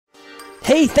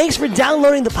Hey, thanks for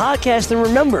downloading the podcast, and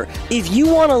remember, if you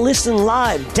want to listen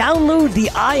live, download the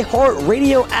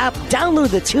iHeartRadio app,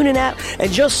 download the TuneIn app,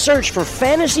 and just search for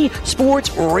Fantasy Sports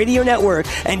Radio Network,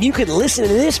 and you can listen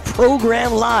to this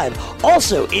program live.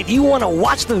 Also, if you want to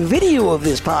watch the video of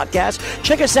this podcast,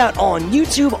 check us out on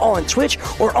YouTube, on Twitch,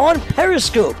 or on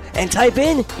Periscope, and type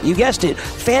in, you guessed it,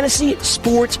 Fantasy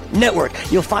Sports Network.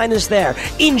 You'll find us there.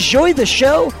 Enjoy the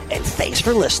show, and thanks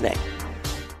for listening.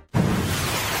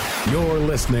 You're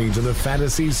listening to the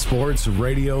Fantasy Sports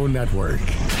Radio Network.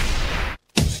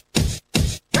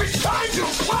 It's time to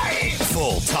play!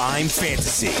 Full-time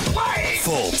fantasy. Play!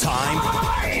 Full-time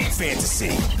Play! fantasy.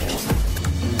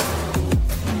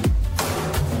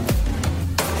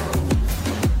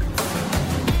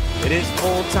 It is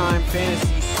Full-time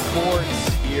Fantasy Sports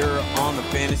here on the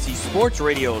Fantasy Sports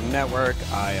Radio Network.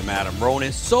 I am Adam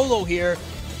Ronis, solo here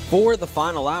for the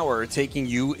final hour, taking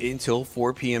you until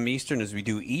 4 p.m. Eastern, as we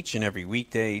do each and every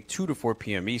weekday, 2 to 4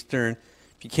 p.m. Eastern.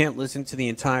 If you can't listen to the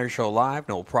entire show live,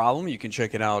 no problem. You can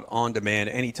check it out on demand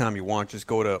anytime you want. Just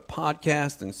go to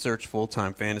podcast and search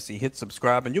Full-Time Fantasy, hit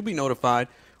subscribe, and you'll be notified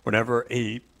whenever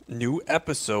a new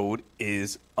episode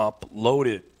is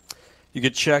uploaded. You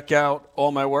can check out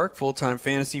all my work, Full-Time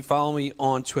Fantasy. Follow me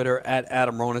on Twitter at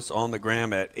Adam Ronis, on the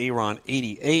gram at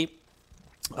Aaron88.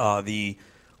 The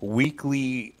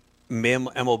weekly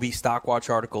MLB Stock Watch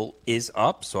article is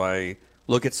up, so I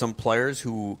look at some players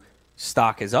who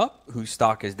stock is up, whose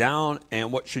stock is down, and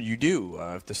what should you do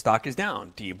if the stock is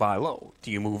down? Do you buy low?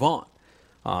 Do you move on?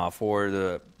 For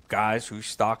the guys whose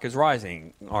stock is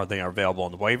rising, are they available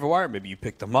on the waiver wire? Maybe you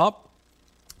pick them up.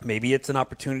 Maybe it's an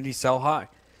opportunity to sell high.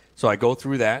 So I go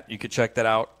through that. You can check that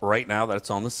out right now. That's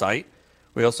on the site.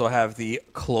 We also have the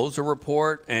closer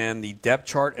report and the depth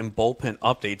chart and bullpen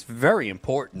updates. Very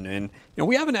important. And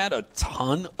we haven't had a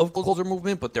ton of closer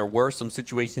movement, but there were some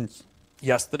situations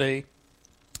yesterday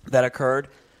that occurred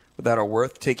that are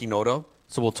worth taking note of.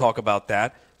 So we'll talk about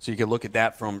that. So you can look at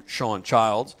that from Sean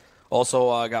Childs. Also,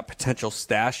 I got potential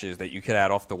stashes that you could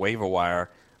add off the waiver wire.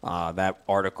 That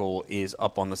article is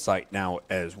up on the site now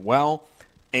as well.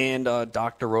 And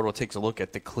Dr. Roto takes a look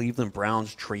at the Cleveland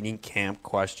Browns training camp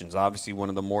questions. Obviously, one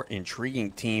of the more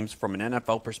intriguing teams from an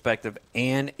NFL perspective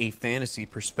and a fantasy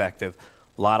perspective.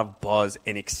 A lot of buzz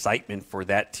and excitement for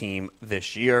that team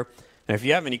this year. And if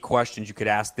you have any questions, you could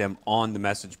ask them on the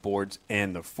message boards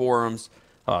and the forums.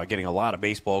 Getting a lot of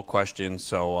baseball questions.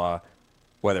 So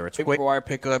whether it's waiver wire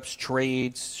pickups,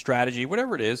 trades, strategy,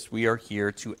 whatever it is, we are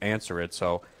here to answer it.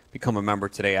 So become a member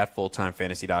today at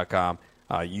fulltimefantasy.com.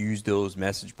 Use those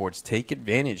message boards. Take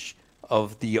advantage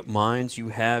of the minds you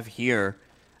have here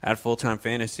at Full-Time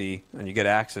Fantasy, and you get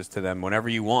access to them whenever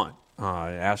you want.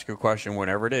 Ask your question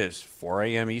whenever it is. 4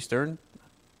 a.m. Eastern.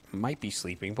 Might be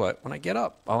sleeping, but when I get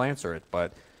up, I'll answer it.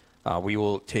 But we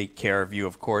will take care of you,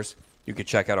 of course. You can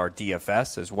check out our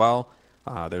DFS as well.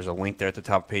 There's a link there at the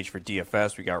top page for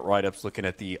DFS. We got write-ups looking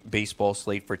at the baseball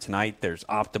slate for tonight. There's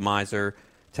Optimizer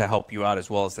to help you out, as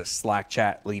well as the Slack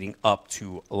chat leading up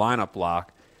to lineup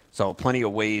lock. So plenty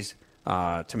of ways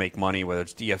to make money, whether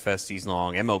it's DFS season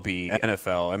long, MLB,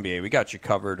 NFL, NBA. We got you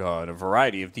covered on a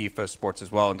variety of DFS sports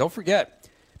as well. And don't forget,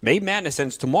 May Madness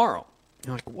ends tomorrow.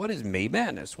 You're like, what is May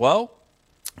Madness? Well,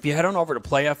 if you head on over to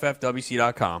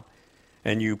playffwc.com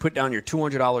and you put down your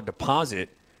 $200 deposit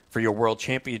for your World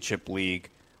Championship League,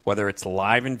 whether it's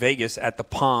live in Vegas at the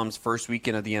Palms first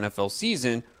weekend of the NFL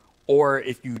season, or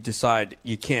if you decide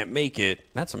you can't make it,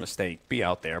 that's a mistake. Be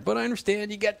out there. But I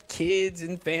understand you got kids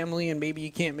and family, and maybe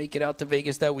you can't make it out to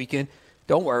Vegas that weekend.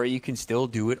 Don't worry. You can still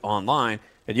do it online.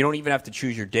 And you don't even have to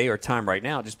choose your day or time right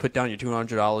now. Just put down your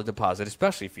 $200 deposit,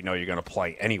 especially if you know you're going to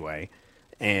play anyway.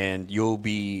 And you'll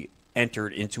be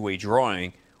entered into a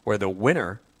drawing where the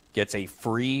winner gets a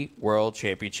free World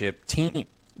Championship team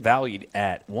valued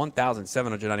at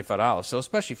 $1,795. So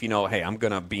especially if you know, hey, I'm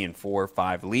going to be in 4 or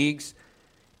 5 leagues,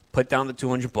 put down the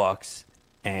 $200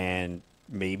 and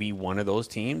maybe one of those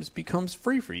teams becomes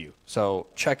free for you. So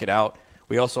check it out.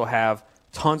 We also have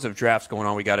tons of drafts going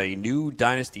on. We got a new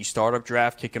Dynasty Startup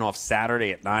Draft kicking off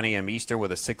Saturday at 9 a.m. Eastern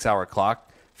with a 6-hour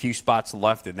clock. A few spots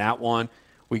left in that one.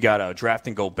 We got a Draft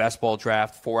and Go Best Ball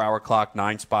Draft, 4-hour clock,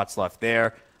 9 spots left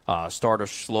there. Starter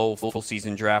Slow Full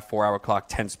Season Draft, 4-hour clock,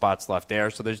 10 spots left there.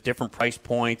 So there's different price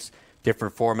points,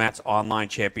 different formats, online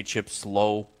championship,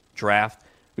 slow draft.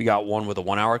 We got one with a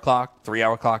 1-hour clock,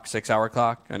 3-hour clock, 6-hour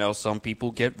clock. I know some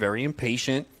people get very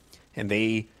impatient and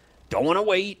they don't want to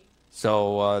wait.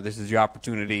 So this is your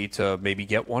opportunity to maybe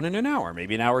get one in an hour.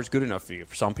 Maybe an hour is good enough for you.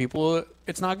 For some people,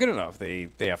 it's not good enough. They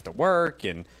have to work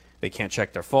and they can't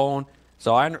check their phone.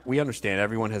 So we understand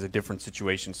everyone has a different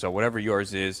situation. So whatever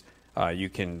yours is, you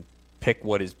can pick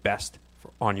what is best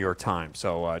on your time.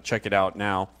 So check it out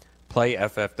now,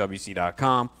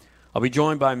 playffwc.com. I'll be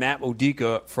joined by Matt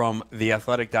Modica from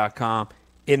theathletic.com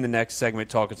in the next segment,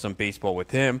 talking some baseball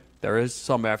with him. There is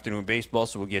some afternoon baseball,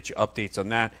 so we'll get you updates on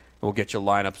that. We'll get you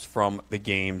lineups from the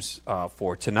games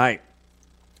for tonight.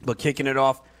 But kicking it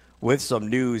off with some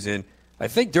news, and I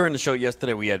think during the show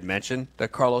yesterday we had mentioned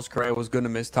that Carlos Correa was going to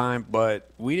miss time, but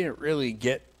we didn't really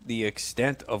get the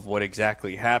extent of what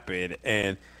exactly happened.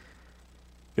 And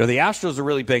the Astros are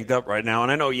really banged up right now,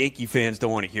 and I know Yankee fans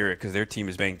don't want to hear it because their team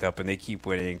is banged up and they keep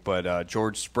winning. But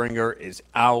George Springer is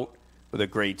out with a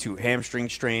grade 2 hamstring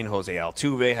strain. Jose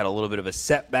Altuve had a little bit of a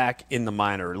setback in the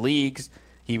minor leagues.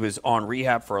 He was on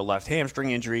rehab for a left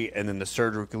hamstring injury, and then the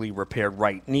surgically repaired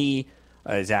right knee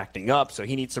is acting up, so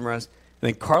he needs some rest. And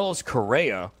then Carlos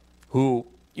Correa, who,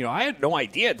 I had no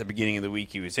idea at the beginning of the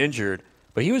week he was injured,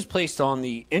 but he was placed on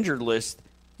the injured list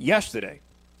yesterday.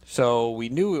 So we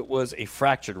knew it was a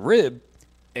fractured rib,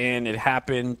 and it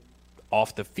happened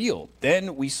off the field.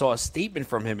 Then we saw a statement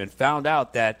from him and found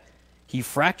out that he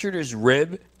fractured his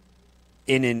rib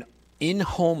in an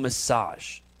in-home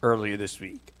massage earlier this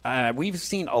week. We've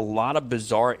seen a lot of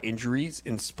bizarre injuries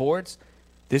in sports.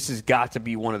 This has got to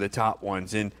be one of the top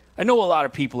ones. And I know a lot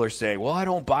of people are saying, well, I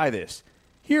don't buy this.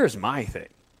 Here's my thing.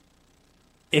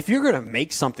 If you're going to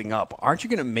make something up, aren't you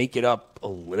going to make it up a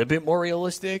little bit more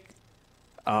realistic?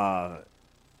 Come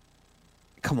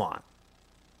on.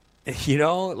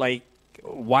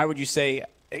 Why would you say,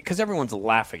 because everyone's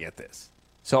laughing at this.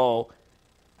 So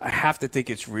I have to think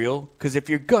it's real, because if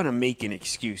you're going to make an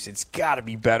excuse, it's got to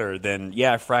be better than,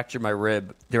 I fractured my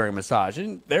rib during a massage.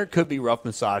 And there could be rough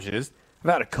massages.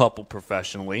 I've had a couple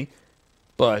professionally,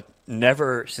 but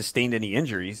never sustained any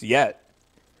injuries yet.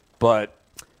 But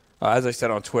as I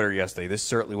said on Twitter yesterday, this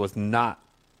certainly was not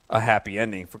a happy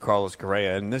ending for Carlos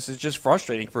Correa, and this is just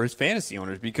frustrating for his fantasy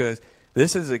owners because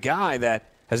this is a guy that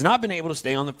has not been able to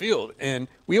stay on the field. And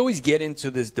we always get into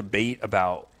this debate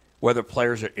about whether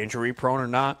players are injury-prone or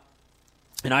not.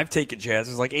 And I've taken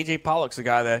chances. Like A.J. Pollock's a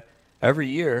guy that every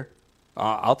year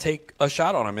I'll take a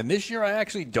shot on him. And this year I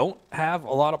actually don't have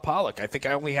a lot of Pollock. I think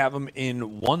I only have him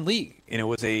in one league, and it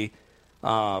was a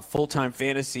full-time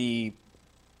fantasy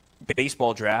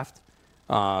baseball draft.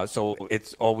 So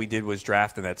it's all we did was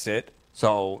draft, and that's it.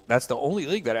 So that's the only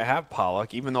league that I have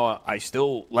Pollock, even though I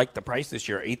still like the price this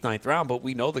year, 8th, 9th round. But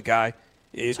we know the guy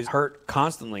is hurt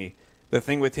constantly. The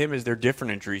thing with him is they're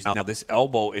different injuries. Now, this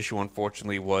elbow issue,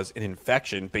 unfortunately, was an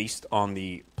infection based on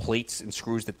the plates and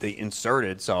screws that they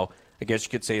inserted. So I guess you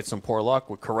could say it's some poor luck.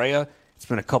 With Correa, it's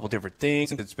been a couple different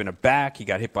things. It's been a back. He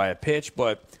got hit by a pitch.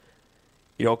 But,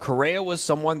 Correa was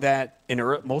someone that in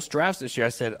most drafts this year, I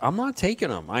said, I'm not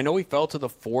taking him. I know he fell to the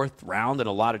 4th round in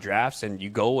a lot of drafts, and you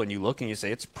go and you look and you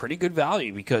say it's pretty good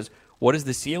value because what is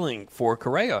the ceiling for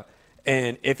Correa?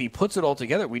 And if he puts it all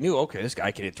together, we knew, okay, this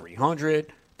guy can hit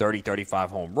 300, 30,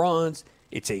 35 home runs.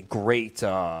 It's a great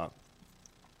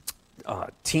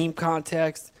team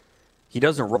context. He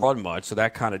doesn't run much, so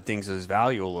that kind of dings his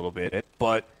value a little bit.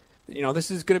 But,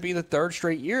 this is going to be the 3rd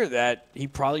straight year that he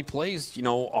probably plays,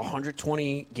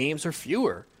 120 games or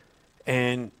fewer.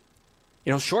 And,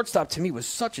 shortstop to me was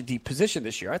such a deep position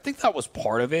this year. I think that was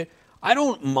part of it. I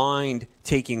don't mind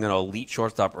taking an elite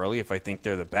shortstop early if I think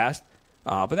they're the best.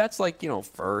 But that's like, 1st,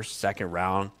 2nd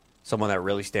round, someone that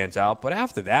really stands out. But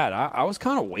after that, I was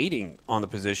kind of waiting on the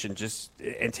position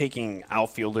and taking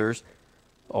outfielders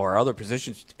or other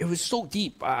positions. It was so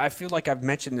deep. I feel like I've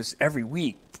mentioned this every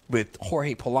week with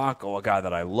Jorge Polanco, a guy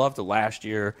that I loved last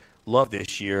year, loved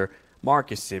this year,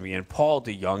 Marcus Semien, Paul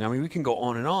DeJong. I mean, we can go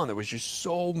on and on. There was just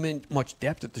so much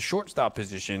depth at the shortstop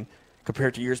position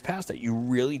compared to years past that you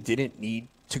really didn't need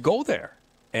to go there.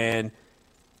 And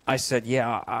I said,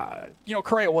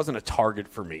 Correa wasn't a target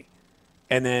for me.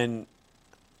 And then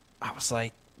I was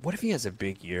like, what if he has a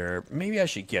big year? Maybe I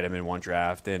should get him in one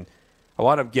draft. And I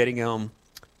wound up getting him,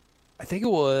 I think it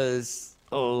was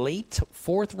late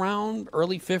 4th round,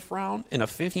 early 5th round in a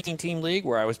 15-team league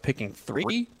where I was picking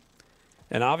 3.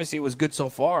 And obviously it was good so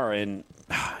far. And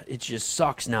it just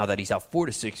sucks now that he's out 4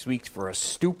 to 6 weeks for a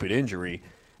stupid injury.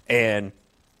 And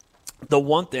the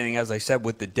one thing, as I said,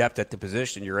 with the depth at the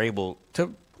position, you're able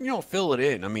to, fill it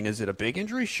in. I mean, is it a big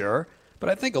injury? Sure. But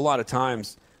I think a lot of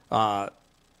times,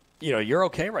 you're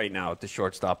okay right now at the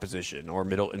shortstop position or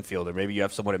middle infielder. Maybe you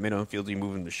have someone at middle infield, you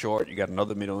move him to short. You got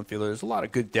another middle infielder. There's a lot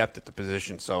of good depth at the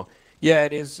position. So, yeah,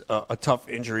 it is a tough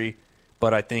injury,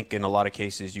 but I think in a lot of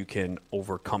cases you can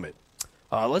overcome it.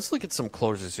 Let's look at some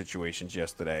closer situations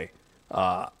yesterday.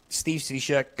 Steve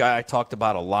Cishek, guy I talked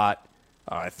about a lot.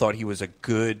 I thought he was a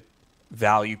good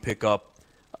value pickup.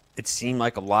 It seemed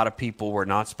like a lot of people were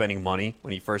not spending money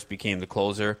when he first became the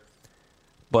closer.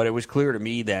 but it was clear to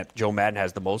me that Joe Madden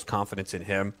has the most confidence in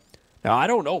him. Now, I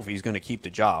don't know if he's going to keep the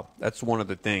job. That's one of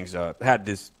the things. Had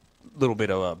this little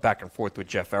bit of a back and forth with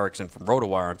Jeff Erickson from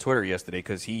RotoWire on Twitter yesterday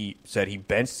because he said he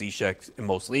benched Cishek in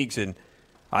most leagues, and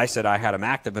I said I had him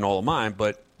active in all of mine,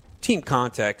 but team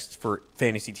context for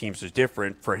fantasy teams is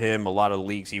different. For him, a lot of the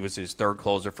leagues, he was his third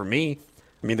closer. For me,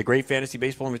 I mean, the Great Fantasy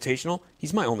Baseball Invitational,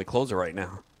 he's my only closer right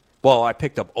now. Well, I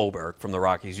picked up Oberg from the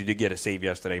Rockies. You did get a save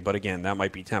yesterday, but again, that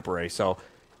might be temporary. So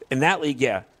in that league,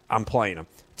 yeah, I'm playing him.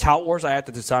 Tout Wars, I had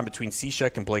to decide between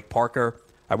Cishek and Blake Parker.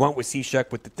 I went with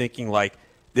Cishek with the thinking like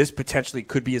this potentially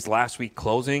could be his last week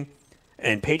closing,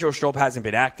 and Pedro Strop hasn't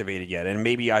been activated yet. And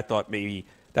maybe I thought maybe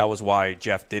that was why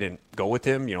Jeff didn't go with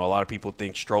him. You know, a lot of people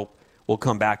think Strop will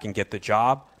come back and get the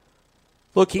job.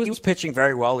 Look, he was pitching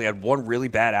very well. He had one really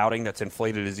bad outing that's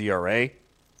inflated his ERA,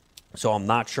 so I'm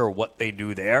not sure what they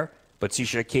do there. But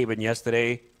Cishek came in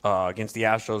yesterday against the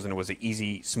Astros, and it was an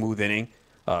easy, smooth inning.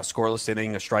 Scoreless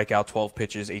inning, a strikeout, 12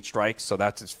 pitches, 8 strikes, so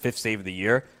that's his 5th save of the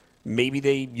year. Maybe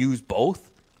they use both,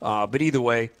 but either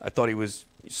way, I thought he was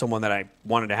someone that I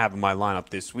wanted to have in my lineup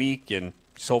this week, and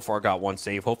so far got 1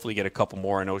 save. Hopefully get a couple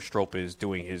more. I know Strop is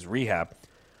doing his rehab.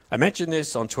 I mentioned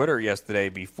this on Twitter yesterday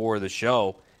before the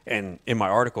show, and in my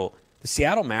article, the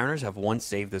Seattle Mariners have 1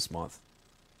 save this month.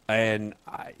 And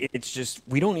it's just,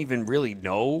 we don't even really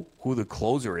know who the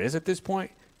closer is at this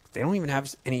point. They don't even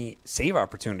have any save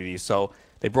opportunities. So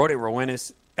they brought in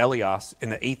Roenis Elias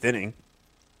in the 8th inning.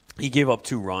 He gave up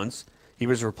 2 runs. He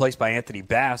was replaced by Anthony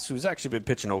Bass, who's actually been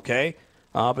pitching okay.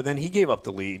 But then he gave up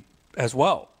the lead as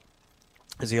well,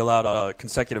 as he allowed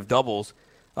consecutive doubles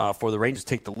for the Rangers to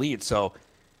take the lead. So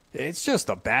it's just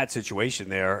a bad situation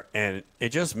there, and it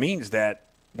just means that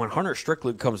when Hunter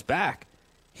Strickland comes back,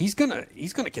 he's gonna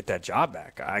get that job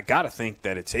back. I gotta think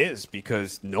that it's his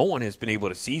because no one has been able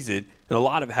to seize it, and a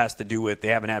lot of it has to do with they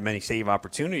haven't had many save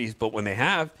opportunities. But when they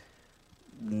have,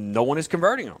 no one is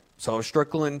converting them. So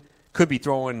Strickland could be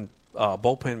throwing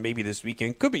bullpen maybe this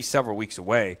weekend. Could be several weeks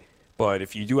away. But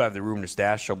if you do have the room to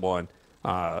stash someone,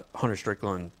 Hunter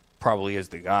Strickland probably is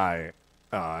the guy.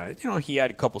 He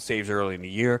had a couple saves early in the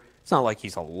year. It's not like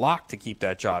he's a lock to keep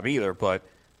that job either, but I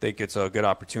think it's a good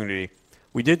opportunity.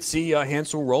 We did see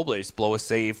Hansel Robles blow a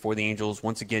save for the Angels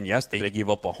once again yesterday. They gave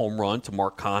up a home run to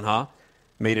Mark Canha,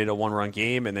 made it a 1-run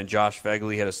game, and then Josh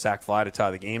Vegley had a sac fly to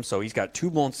tie the game. So he's got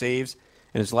 2 blown saves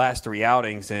in his last 3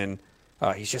 outings, and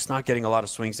he's just not getting a lot of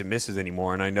swings and misses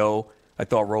anymore. And I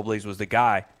thought Robles was the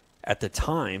guy at the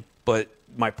time, but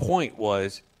my point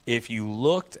was, if you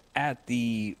looked at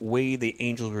the way the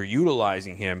Angels were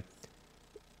utilizing him,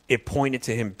 it pointed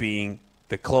to him being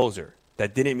the closer.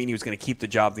 That didn't mean he was going to keep the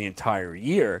job the entire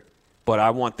year, but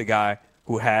I want the guy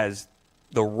who has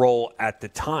the role at the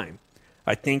time.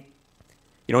 I think,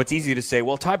 it's easy to say,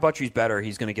 well, Ty Buttrey's better,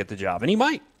 he's going to get the job. And he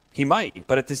might.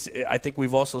 But I think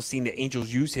we've also seen the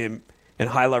Angels use him in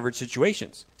high-leverage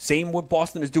situations. Same what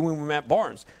Boston is doing with Matt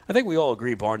Barnes. I think we all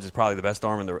agree Barnes is probably the best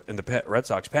arm in the Red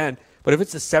Sox pen. But if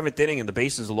it's the 7th inning and the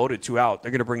bases are loaded 2 out,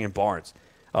 they're going to bring in Barnes.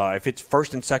 If it's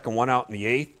 1st and 2nd, 1 out in the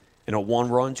 8th, in a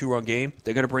 1-run, 2-run game,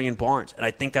 they're going to bring in Barnes. And I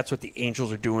think that's what the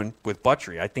Angels are doing with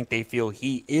Buttrey. I think they feel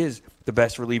he is the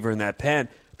best reliever in that pen,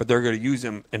 but they're going to use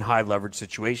him in high-leverage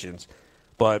situations.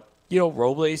 But,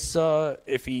 Robles,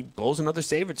 if he blows another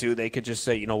save or 2, they could just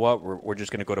say, you know what, we're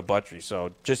just going to go to Buttrey.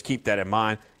 So just keep that in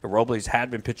mind. Robles had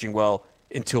been pitching well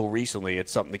until recently.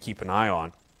 It's something to keep an eye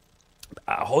on.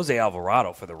 Jose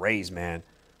Alvarado for the Rays, man.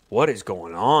 What is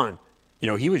going on?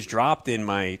 He was dropped in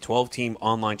my 12-team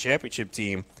online championship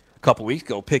team a couple weeks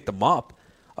ago, picked him up.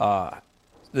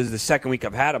 This is the second week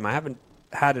I've had him. I haven't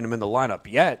had him in the lineup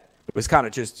yet. It was kind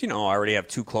of just, I already have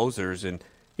 2 closers and,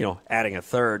 adding a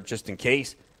third just in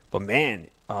case. But, man,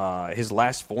 his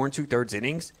last 4 2/3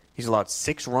 innings, he's allowed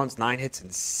 6 runs, 9 hits,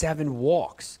 and 7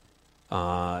 walks.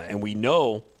 And we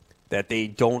know that they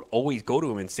don't always go to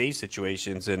him in save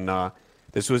situations. And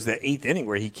this was the 8th inning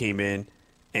where he came in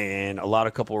and allowed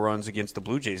a couple of runs against the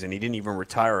Blue Jays, and he didn't even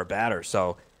retire a batter.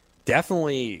 So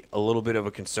definitely a little bit of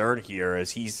a concern here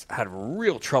as he's had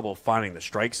real trouble finding the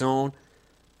strike zone,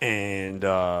 and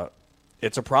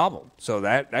it's a problem. So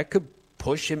that could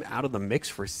push him out of the mix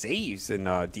for saves.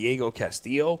 And Diego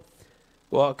Castillo,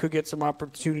 well, could get some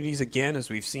opportunities again, as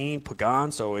we've seen,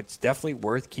 Pagan. So it's definitely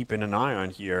worth keeping an eye on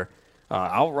here.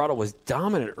 Alvarado was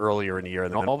dominant earlier in the year,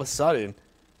 and then all of a sudden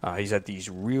he's had these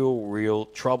real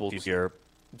troubles here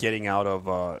getting out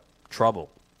of trouble.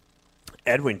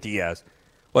 Edwin Diaz,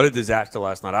 what a disaster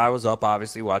last night. I was up,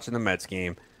 obviously, watching the Mets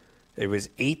game. It was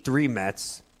 8-3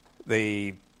 Mets.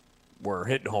 They were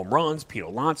hitting home runs. Pete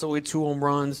Alonso had 2 home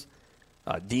runs.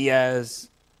 Diaz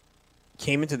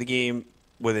came into the game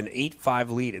with an 8-5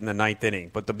 lead in the ninth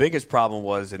inning. But the biggest problem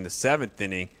was in the seventh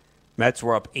inning, Mets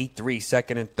were up 8-3,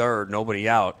 second and third, nobody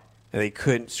out, and they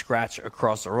couldn't scratch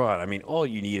across the run. I mean, all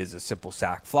you need is a simple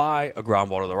sac fly, a ground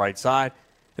ball to the right side,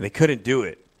 and they couldn't do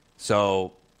it.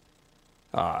 So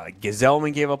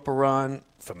Gesellman gave up a run,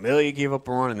 Familia gave up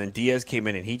a run, and then Diaz came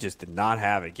in, and he just did not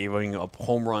have it, giving up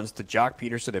home runs to Jock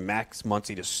Peterson and Max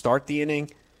Muncy to start the inning,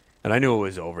 and I knew it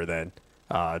was over then.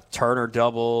 Turner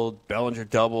doubled, Bellinger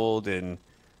doubled, and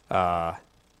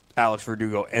Alex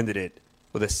Verdugo ended it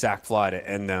with a sac fly to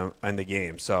end the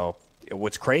game. So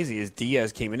what's crazy is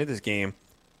Diaz came into this game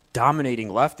dominating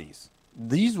lefties.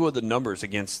 These were the numbers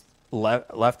against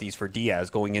lefties for Diaz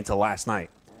going into last night.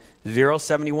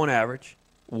 0.71 average,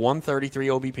 133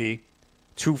 OBP,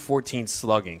 214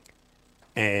 slugging.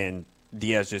 And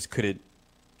Diaz just couldn't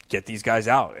get these guys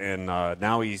out. And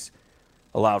now he's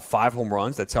allowed 5 home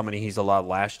runs. That's how many he's allowed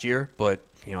last year. But,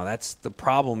 you know, that's the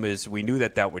problem is we knew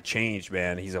that would change,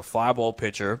 man. He's a fly ball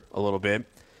pitcher a little bit.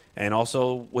 And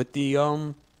also with the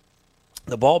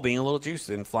ball being a little juiced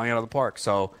and flying out of the park.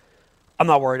 So I'm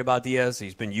not worried about Diaz.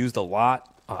 He's been used a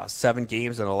lot, 7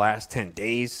 games in the last 10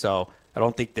 days. So I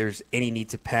don't think there's any need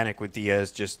to panic with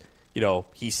Diaz. Just, you know,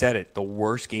 he said it, the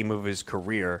worst game of his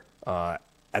career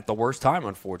at the worst time,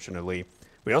 unfortunately.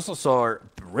 We also saw a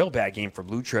real bad game from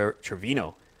Lou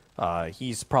Trevino.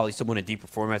 He's probably someone in deeper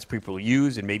formats people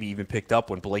use and maybe even picked up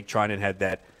when Blake Trinan had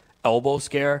that elbow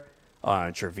scare.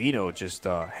 And Trevino just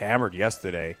hammered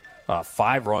yesterday.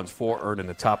 5 runs, 4 earned in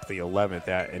the top of the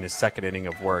 11th in his second inning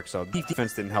of work. So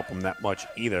defense didn't help him that much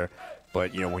either.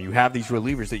 But, you know, when you have these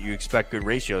relievers that you expect good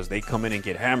ratios, they come in and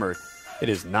get hammered. It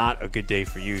is not a good day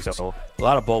for you. So a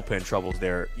lot of bullpen troubles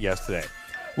there yesterday.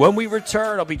 When we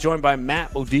return, I'll be joined by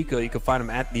Matt Modica. You can find him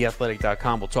at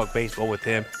theathletic.com. We'll talk baseball with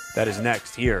him. That is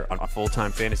next here on Full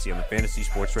Time Fantasy on the Fantasy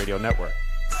Sports Radio Network.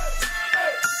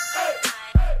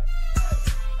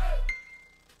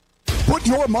 Put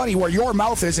your money where your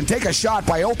mouth is and take a shot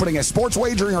by opening a sports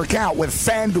wagering account with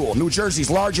FanDuel, New Jersey's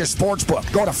largest sports book.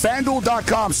 Go to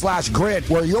FanDuel.com/grid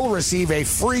where you'll receive a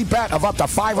free bet of up to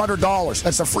 $500.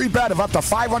 That's a free bet of up to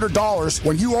 $500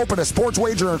 when you open a sports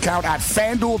wagering account at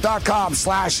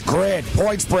FanDuel.com/grid.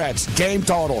 Point spreads, game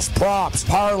totals, props,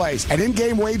 parlays, and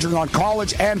in-game wagering on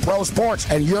college and pro sports,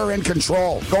 and you're in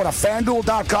control. Go to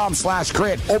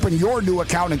FanDuel.com/grid. Open your new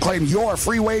account and claim your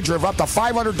free wager of up to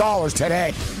 $500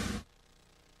 today.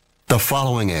 The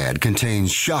following ad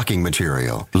contains shocking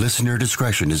material. Listener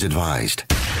discretion is advised.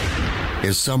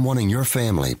 Is someone in your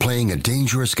family playing a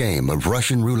dangerous game of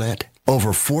Russian roulette?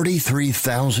 Over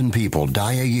 43,000 people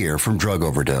die a year from drug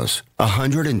overdose.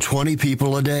 120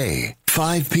 people a day.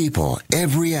 5 people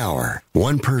every hour.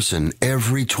 1 person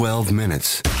every 12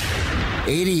 minutes.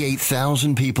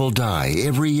 88,000 people die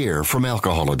every year from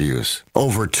alcohol abuse.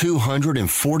 Over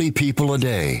 240 people a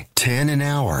day. 10 an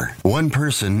hour. 1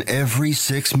 person every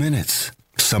 6 minutes.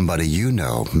 Somebody you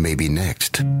know may be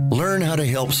next. Learn how to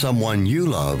help someone you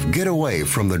love get away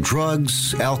from the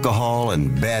drugs, alcohol,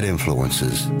 and bad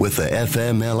influences. With the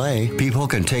FMLA, people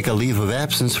can take a leave of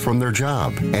absence from their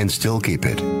job and still keep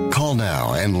it. Call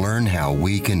now and learn how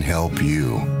we can help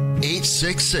you.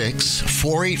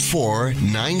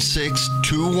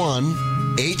 866-484-9621.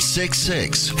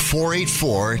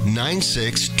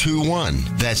 866-484-9621.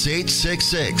 That's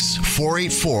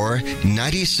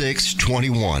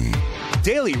 866-484-9621.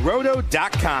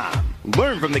 DailyRoto.com.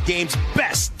 Learn from the game's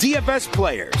best DFS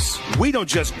players. We don't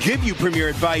just give you premier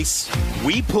advice,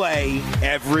 we play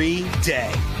every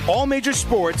day. All major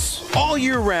sports, all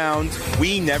year round,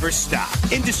 we never stop.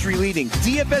 Industry-leading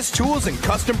DFS tools and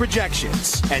custom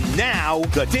projections. And now,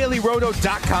 the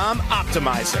DailyRoto.com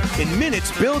Optimizer. In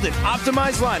minutes, build and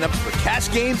optimize lineups for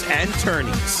cash games and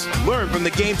tourneys. Learn from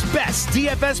the game's best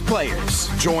DFS players.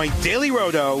 Join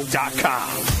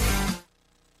DailyRoto.com.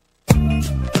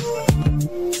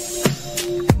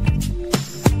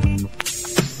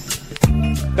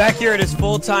 Back here it is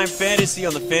Full-Time Fantasy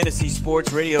on the Fantasy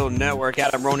Sports Radio Network.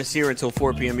 Adam Ronis here until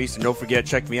 4 p.m. Eastern. Don't forget,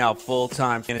 check me out,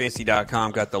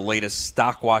 fulltimefantasy.com. Got the latest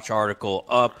Stock Watch article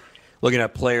up, looking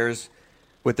at players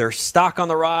with their stock on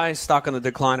the rise, stock on the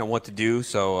decline, and what to do.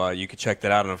 So you can check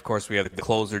that out. And, of course, we have the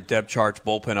closer, depth charts,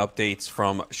 bullpen updates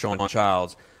from Sean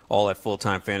Childs, all at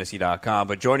fulltimefantasy.com.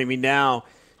 But joining me now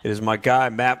is my guy,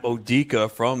 Matt Modica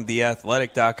from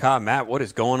theathletic.com. Matt, what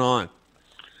is going on?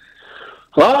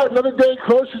 Another day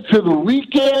closer to the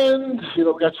weekend. You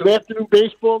know, we got some afternoon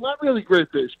baseball. Not really great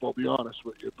baseball, to be honest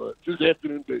with you, but just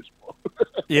afternoon baseball.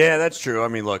 Yeah, that's true. I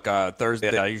mean, look,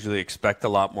 Thursday I usually expect a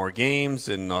lot more games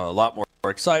and a lot more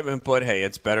excitement, but hey,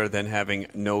 it's better than having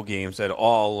no games at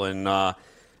all. And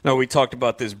we talked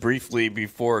about this briefly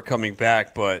before coming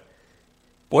back, but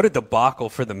What a debacle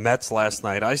for the Mets last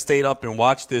night. I stayed up and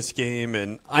watched this game,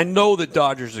 and I know the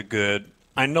Dodgers are good.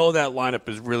 I know that lineup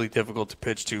is really difficult to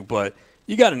pitch to, but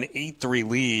you got an 8-3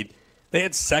 lead. They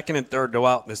had second and third go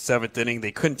out in the seventh inning.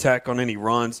 They couldn't tack on any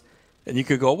runs. And you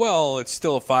could go, well, it's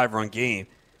still a 5-run game.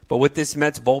 But with this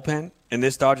Mets bullpen and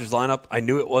this Dodgers lineup, I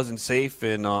knew it wasn't safe,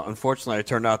 and unfortunately I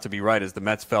turned out to be right as the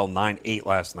Mets fell 9-8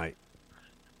 last night.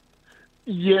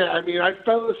 Yeah, I mean, I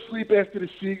fell asleep after the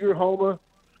Seager homer.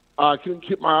 I couldn't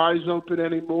keep my eyes open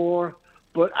anymore.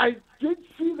 But I did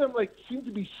see them, seem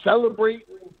to be celebrating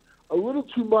a little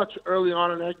too much early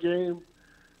on in that game.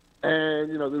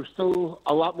 And, there was still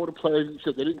a lot more to play. As you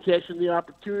said, they didn't cash in the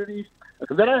opportunities.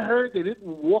 And then I heard they didn't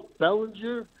walk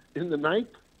Bellinger in the ninth.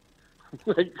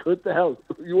 What the hell?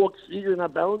 You walk Seager,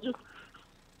 not Bellinger?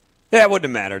 Yeah, it wouldn't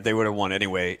have mattered. They would have won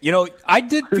anyway. I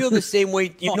did feel the same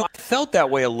way. I felt that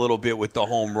way a little bit with the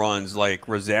home runs, like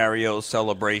Rosario's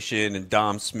celebration and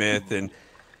Dom Smith. And,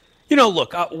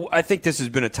 look, I think this has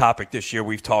been a topic this year.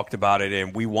 We've talked about it,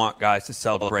 and we want guys to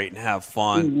celebrate and have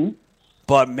fun. Mm-hmm.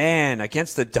 But, man,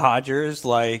 against the Dodgers,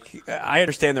 I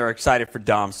understand they're excited for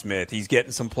Dom Smith. He's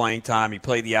getting some playing time. He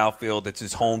played the outfield. It's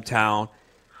his hometown.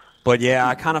 But, yeah,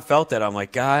 I kind of felt that. I'm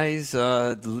like, guys,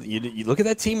 you look at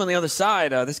that team on the other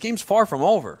side. This game's far from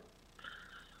over.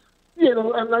 Yeah,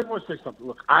 and I want to say something.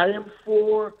 Look, I am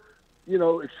for,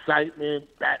 excitement,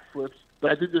 bat flips,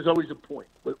 but I think there's always a point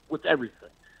with everything.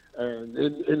 And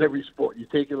in every sport, you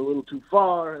take it a little too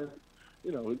far,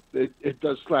 and, it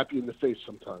does slap you in the face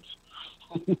sometimes.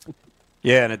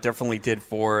 Yeah, and it definitely did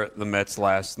for the Mets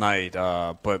last night.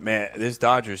 But, man, this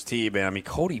Dodgers team, man, I mean,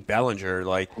 Cody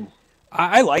Bellinger,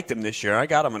 I liked him this year. I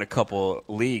got him in a couple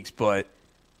leagues, but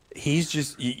he's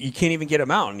just you can't even get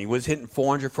him out. And he was hitting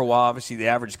 400 for a while. Obviously, the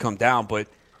average has come down. But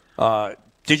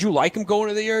did you like him going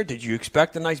into the year? Did you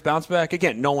expect a nice bounce back?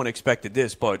 Again, no one expected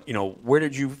this, but, where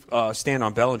did you stand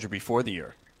on Bellinger before the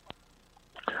year?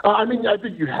 I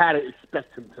think you had to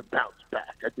expect him to bounce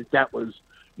back. I think that was,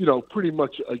 pretty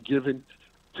much a given.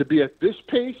 To be at this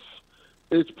pace,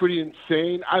 it's pretty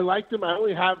insane. I liked him. I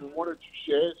only have one or two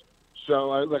shares. So,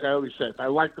 like I always said, if I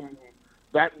liked him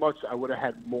that much, I would have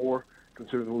had more,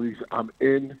 considering the leagues I'm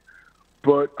in.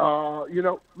 But,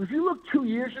 if you look 2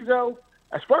 years ago,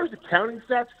 as far as the counting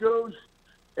stats goes,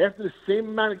 after the same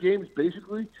amount of games,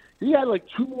 basically, he had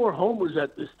 2 more homers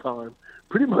at this time.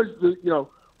 Pretty much,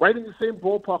 right in the same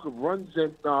ballpark of runs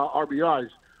and RBIs.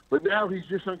 But now he's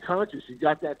just unconscious. He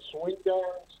got that swing down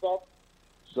and stuff.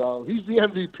 So he's the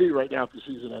MVP right now if the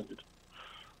season ended.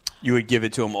 You would give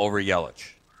it to him over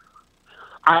Yelich?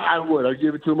 I would. I'd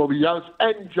give it to him over Yelich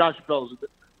and Josh Bell.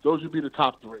 Those would be the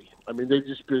top 3. I mean, they've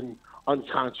just been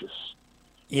unconscious.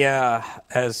 Yeah,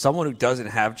 as someone who doesn't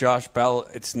have Josh Bell,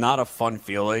 it's not a fun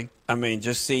feeling. I mean,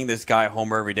 just seeing this guy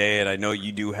homer every day, and I know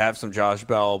you do have some Josh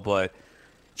Bell, but,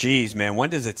 geez, man, when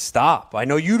does it stop? I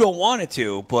know you don't want it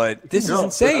to, but this is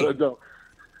insane. No.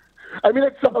 I mean,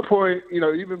 at some point,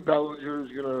 even Bellinger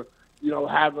is going to,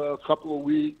 have a couple of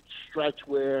weeks stretch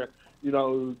where,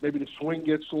 maybe the swing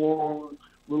gets long,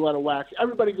 a little out of whack.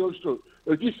 Everybody goes through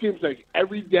it. It just seems like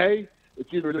every day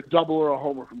it's either a double or a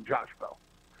homer from Josh Bell.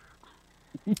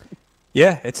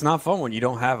 Yeah, it's not fun when you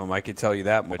don't have him. I can tell you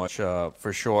that much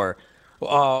for sure.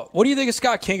 What do you think of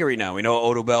Scott Kingery now? We know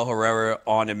Odubel Herrera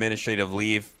on administrative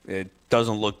leave. It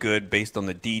doesn't look good based on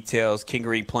the details.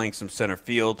 Kingery playing some center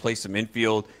field, play some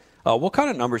infield. What kind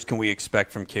of numbers can we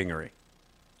expect from Kingery?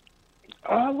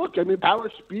 Look, I mean, power,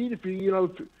 speed. If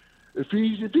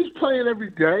he's playing every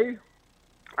day,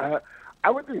 I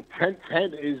would think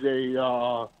 10-10 is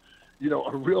a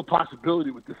real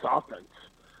possibility with this offense.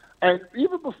 And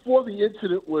even before the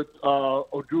incident with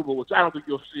Odubel, which I don't think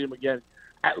you'll see him again,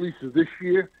 at least this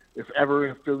year, if ever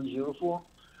in a Phillies uniform,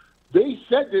 they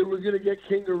said they were going to get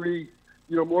Kingery,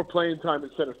 more playing time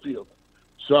in center field.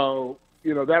 So,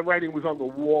 that writing was on the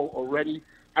wall already.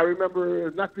 I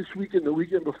remember not this weekend, the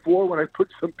weekend before, when I put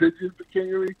some bids in for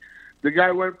Kingery, the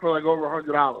guy went for over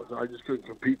 $100, and I just couldn't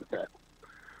compete with that.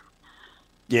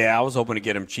 Yeah, I was hoping to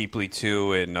get him cheaply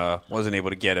too, and wasn't able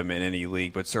to get him in any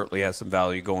league, but certainly has some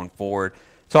value going forward.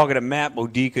 Talking to Matt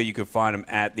Modica, you can find him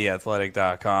at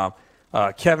theathletic.com.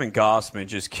 Kevin Gossman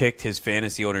just kicked his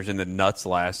fantasy owners in the nuts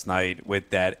last night with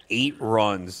that 8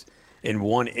 runs in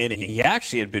 1 inning. He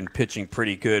actually had been pitching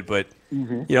pretty good, but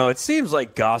it seems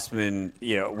like Gossman,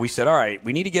 we said, all right,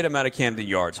 we need to get him out of Camden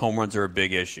Yards. Home runs are a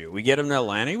big issue. We get him to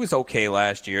Atlanta. He was okay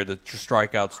last year. The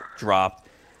strikeouts dropped.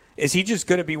 Is he just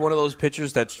going to be one of those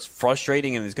pitchers that's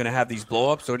frustrating and is going to have these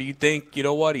blow-ups? Or do you think,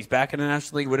 he's back in the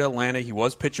National League with Atlanta. He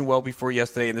was pitching well before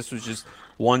yesterday, and this was just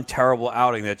one terrible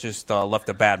outing that just left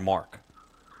a bad mark?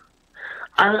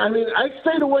 I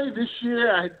stayed away this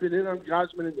year. I had been in on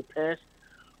Gossman in the past.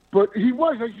 But he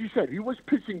was, as you said, he was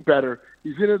pitching better.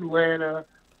 He's in Atlanta.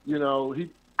 You know,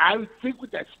 I would think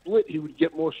with that split he would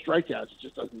get more strikeouts. It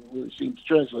just doesn't really seem to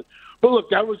translate. But look,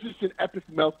 that was just an epic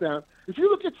meltdown. If you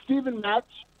look at Steven Matz,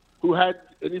 who had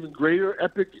an even greater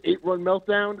epic 8-run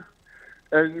meltdown,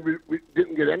 and we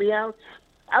didn't get any outs,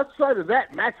 outside of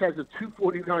that, Matz has a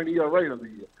 2.49 ERA on the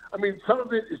year. I mean, some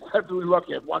of it is definitely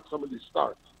lucky. I've watched some of these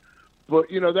starts.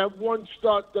 But, you know, that one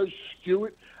start does skew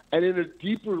it. And in a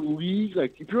deeper league,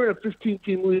 like if you're in a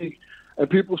 15-team league and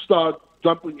people start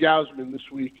dumping Gausman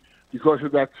this week because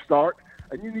of that start,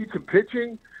 and you need some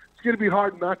pitching, it's going to be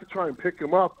hard not to try and pick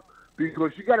him up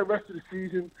because you got the rest of the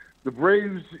season. The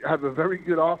Braves have a very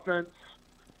good offense.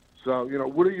 So, you know,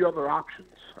 what are your other options?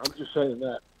 I'm just saying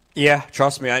that. Yeah,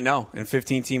 trust me, I know. In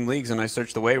 15-team leagues, and I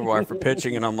search the waiver wire for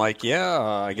pitching, and I'm like,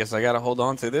 I guess I got to hold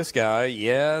on to this guy.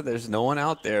 Yeah, there's no one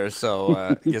out there, so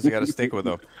I guess I got to stick with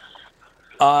him.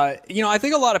 You know, I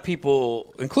think a lot of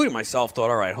people, including myself, thought,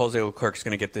 all right, Jose Leclerc's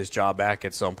going to get this job back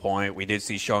at some point. We did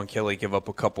see Sean Kelly give up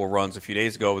a couple of runs a few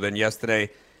days ago, but then yesterday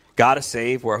got a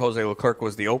save where Jose Leclerc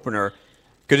was the opener.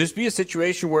 Could this be a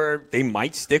situation where they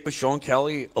might stick with Sean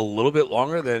Kelly a little bit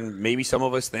longer than maybe some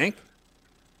of us think?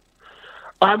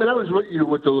 I mean, I was with you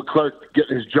with the Leclerc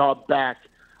getting his job back.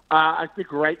 I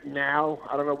think right now,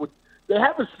 I don't know what they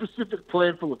have a specific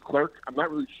plan for Leclerc. I'm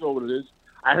not really sure what it is.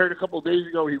 I heard a couple of days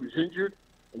ago he was injured,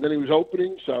 and then he was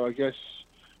opening, so I guess,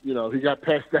 you know, he got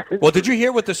past that. Well, did you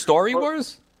hear what the story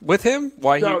was with him?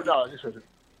 Why No, I just heard it.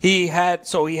 He had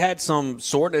some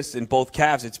soreness in both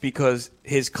calves. It's because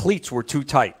his cleats were too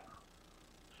tight.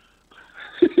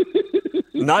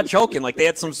 Not joking. Like they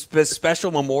had some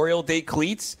special Memorial Day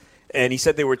cleats, and he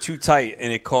said they were too tight,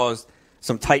 and it caused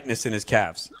some tightness in his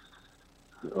calves.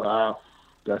 Wow,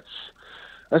 that's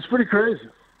pretty crazy,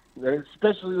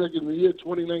 especially like in the year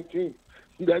 2019.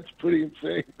 That's pretty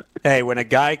insane. Hey, when a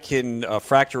guy can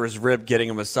fracture his rib getting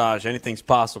a massage, anything's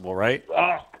possible, right?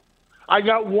 I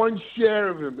got one share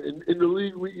of him in the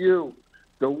league with you.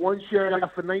 The one share I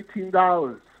got for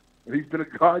 $19. And he's been a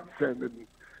godsend. And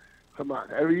come on,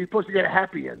 you're supposed to get a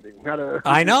happy ending, not a.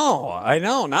 I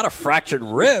know, not a fractured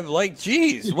rib. Like,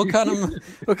 geez, what kind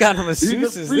of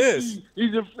masseuse is this?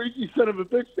 He's a freaky son of a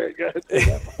bitch. That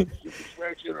guy.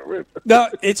 Fractured a rib. No,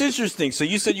 it's interesting. So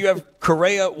you said you have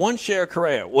Correa, one share of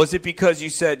Correa. Was it because you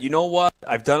said, you know what,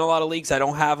 I've done a lot of leagues, I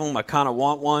don't have them, I kind of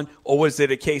want one, or was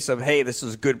it a case of, hey, this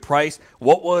is a good price?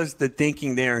 What was the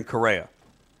thinking there in Correa?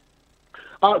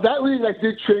 That league, I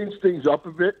did change things up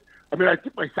a bit. I mean, I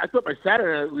thought my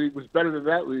Saturday Night League was better than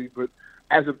that league, but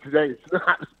as of today, it's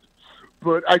not.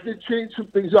 But I did change some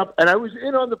things up, and I was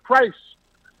in on the price,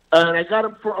 and I got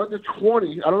him for under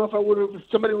 20. I don't know if I would have. If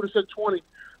somebody would have said 20,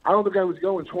 I don't think I was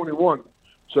going 21.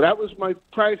 So that was my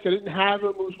price. I didn't have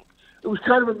him. It was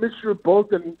kind of a mixture of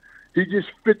both, and he just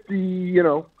fit the, you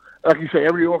know, like you say,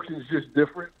 every auction is just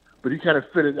different, but he kind of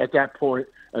fit it at that point.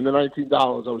 And the $19,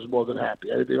 I was more than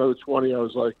happy. Anything under 20, I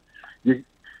was like,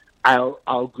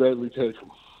 I'll gladly take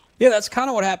him. Yeah, that's kind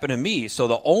of what happened to me. So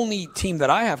the only team that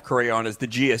I have Correa on is the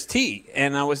GST.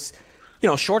 And I was, you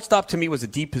know, shortstop to me was a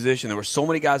deep position. There were so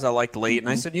many guys I liked late. And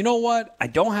I said, you know what? I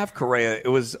don't have Correa. It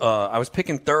was I was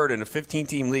picking third in a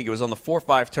 15-team league. It was on the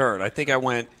 4-5 turn. I think I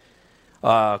went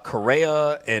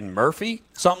Correa and Murphy,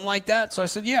 something like that. So I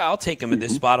said, yeah, I'll take him in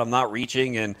this spot. I'm not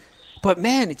reaching. But,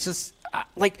 man, it's just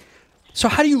like – so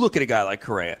how do you look at a guy like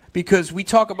Correa? Because we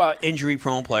talk about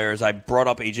injury-prone players. I brought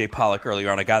up A.J. Pollock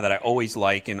earlier on, a guy that I always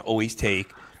like and always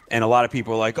take. And a lot of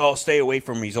people are like, oh, stay away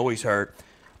from him. He's always hurt.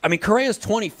 I mean, Correa's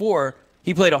 24.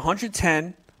 He played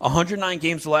 110, 109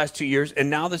 games the last 2 years. And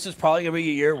now this is probably going to be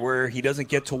a year where he doesn't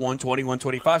get to 120,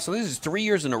 125. So this is 3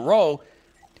 years in a row.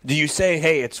 Do you say,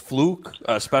 hey, it's fluke,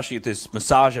 especially with this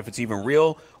massage, if it's even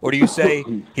real? Or do you say,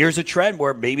 here's a trend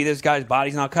where maybe this guy's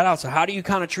body's not cut out? So how do you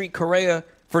kind of treat Correa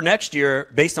for next year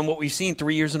based on what we've seen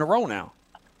 3 years in a row now?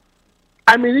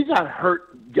 I mean, he got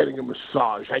hurt getting a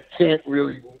massage. I can't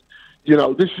really, you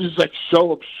know, this is like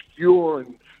so obscure,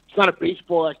 and it's not a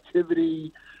baseball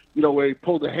activity, you know, where he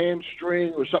pulled a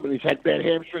hamstring or something. He's had bad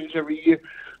hamstrings every year.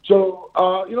 So,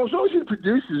 you know, as long as he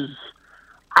produces,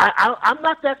 I'm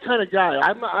not that kind of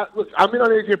guy. Look, I'm in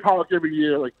on A.J. Pollock every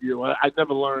year like you. I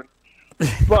never learned.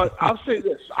 But I'll say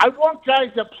this. I want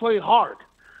guys that play hard.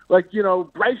 Like, you know,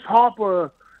 Bryce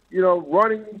Harper, you know,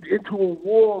 running into a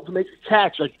wall to make a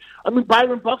catch. Like, I mean,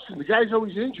 Byron Buxton, the guy's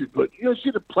always injured. But, you know,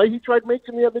 see the play he tried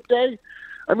making the other day?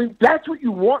 I mean, that's what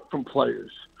you want from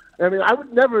players. I mean, I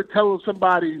would never tell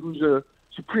somebody who's a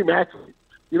supreme athlete,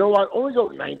 you know what, only go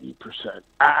 90%.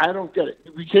 I don't get it.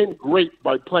 You became great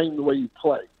by playing the way you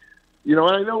play. You know,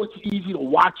 and I know it's easy to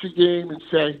watch a game and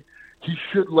say he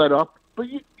should let up. But,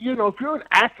 you know, if you're an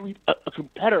athlete, a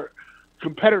competitor,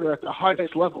 competitor at the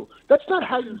highest level. That's not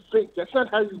how you think. That's not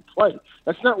how you play.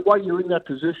 That's not why you're in that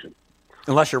position.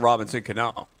 Unless you're Robinson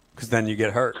Cano, because then you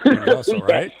get hurt. Also,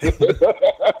 right?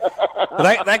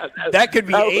 that could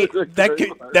be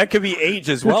that could be age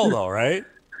as well, though, right?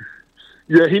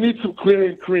 Yeah, he needs some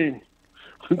clearing cream.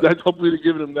 That's hopefully they're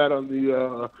giving him that on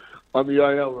the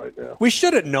IL right now. We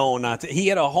should have known not to. He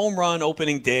had a home run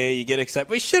opening day. You get excited.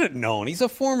 We should have known. He's a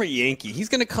former Yankee. He's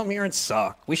going to come here and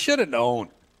suck. We should have known.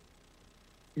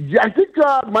 Yeah, I think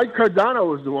Mike Cardano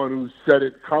was the one who said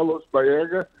it. Carlos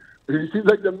Baerga. It seems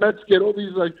like the Mets get all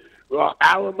these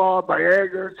Alomar,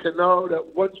 Baerga, Cano,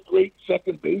 that once great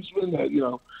second baseman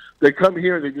that they come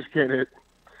here and they just can't hit.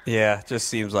 Yeah, it just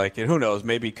seems like it. Who knows?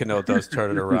 Maybe Cano does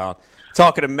turn it around.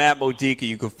 Talking to Matt Modica,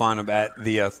 you can find him at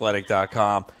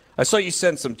theathletic.com. I saw you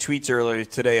send some tweets earlier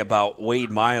today about Wade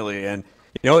Miley, and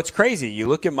it's crazy. You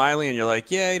look at Miley and you're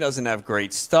like, yeah, he doesn't have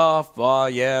great stuff.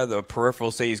 Yeah, the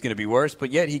peripherals say he's going to be worse,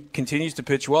 but yet he continues to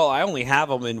pitch well. I only have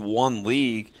him in one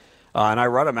league, and I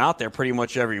run him out there pretty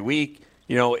much every week.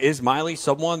 Is Miley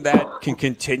someone that can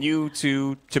continue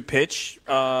to pitch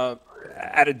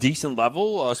at a decent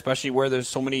level, especially where there's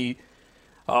so many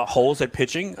holes at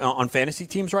pitching on fantasy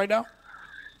teams right now?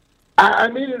 I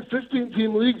mean, in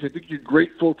 15-team leagues, I think you're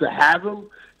grateful to have him.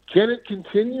 Can it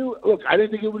continue? Look, I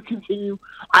didn't think it would continue.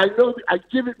 I know I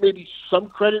give it maybe some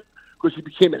credit because he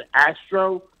became an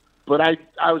Astro, but I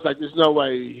was like, there's no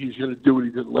way he's going to do what he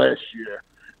did last year.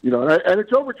 And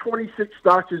it's over 26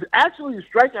 starts. Actually, his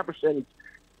strikeout percentage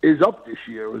is up this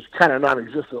year. It was kind of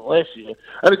non-existent last year,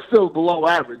 and it's still below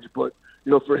average. But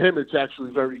for him, it's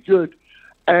actually very good.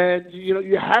 And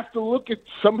you have to look at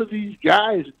some of these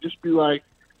guys and just be like,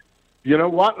 you know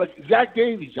what? Like Zach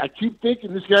Davies, I keep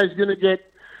thinking this guy's going to get,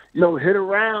 hit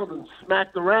around and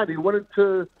smacked around. He went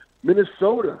into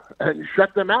Minnesota and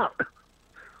shut them out.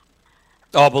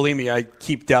 Oh, believe me, I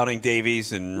keep doubting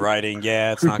Davies and writing,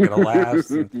 it's not going to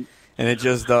last. And it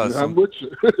just does. I'm with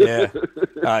you. Yeah.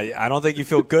 I don't think you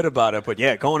feel good about it, but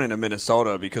going into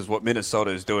Minnesota, because what Minnesota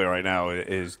is doing right now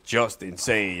is just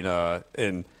insane.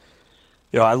 And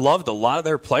I loved a lot of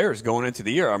their players going into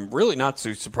the year. I'm really not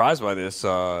too surprised by this.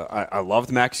 I loved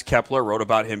Max Kepler, wrote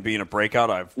about him being a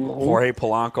breakout. Jorge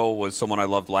Polanco was someone I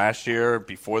loved last year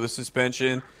before the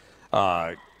suspension.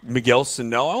 Miguel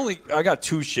Sano, I got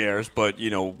 2 shares, but,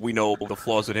 we know the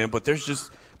flaws with him. But there's just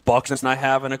Buxton I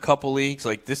have in a couple leagues.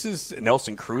 Like, this is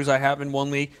Nelson Cruz I have in one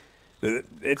league.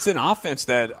 It's an offense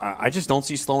that I just don't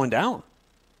see slowing down.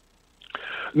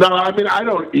 No, I mean, I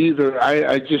don't either.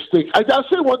 I just think – I'll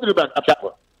say one thing about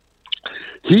Kepler.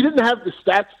 He didn't have the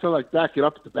stats to, back it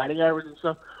up at the batting average and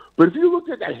stuff. But if you look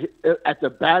at the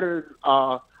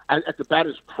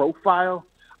batter's profile,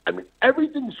 I mean,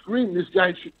 everything screamed this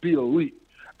guy should be elite.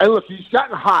 And, look, he's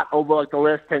gotten hot over, the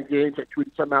last 10 games. I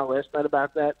tweeted something out last night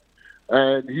about that.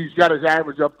 And he's got his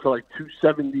average up to,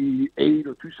 278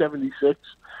 or 276.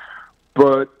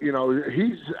 But,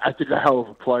 he's, I think, a hell of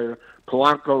a player.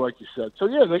 Polanco, like you said. So,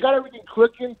 yeah, they got everything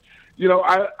clicking.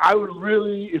 I would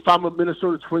really, if I'm a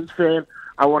Minnesota Twins fan,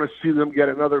 I want to see them get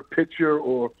another pitcher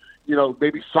or,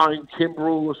 maybe sign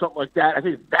Kimbrel or something like that. I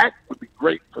think that would be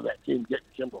great for that team, getting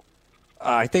Kimbrel.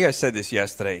 I think I said this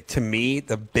yesterday. To me,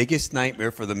 the biggest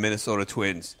nightmare for the Minnesota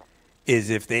Twins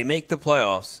is if they make the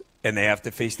playoffs and they have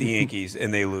to face the Yankees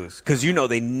and they lose. Because,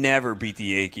 they never beat the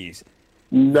Yankees.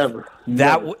 Never.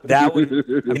 That would. I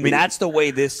mean, that's the way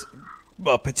this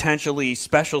potentially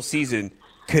special season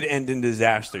could end in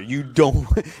disaster. You don't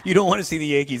want to see the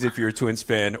Yankees if you're a Twins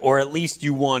fan, or at least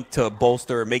you want to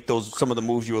bolster and make some of the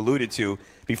moves you alluded to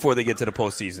before they get to the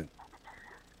postseason.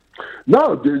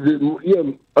 No,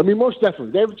 I mean, most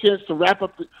definitely. They have a chance to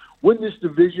win this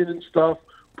division and stuff,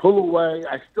 pull away.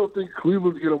 I still think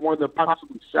Cleveland's going to wind up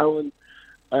possibly selling,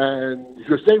 and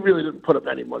because they really didn't put up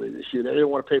any money this year. They didn't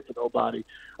want to pay for nobody.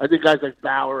 I think guys like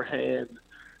Bauer, Hand,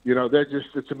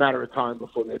 it's a matter of time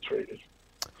before they're traded.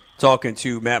 Talking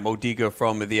to Matt Modica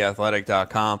from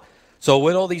theathletic.com. So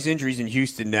with all these injuries in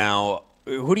Houston now,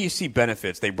 who do you see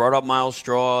benefits? They brought up Miles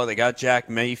Straw. They got Jack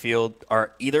Mayfield.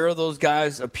 Are either of those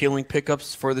guys appealing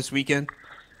pickups for this weekend?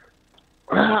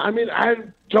 I mean, I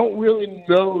don't really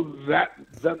know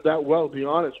them that well, to be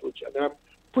honest with you. I mean, I'm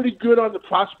pretty good on the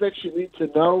prospects you need to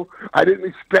know. I didn't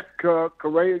expect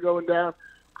Correa going down.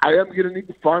 I am going to need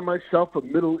to find myself a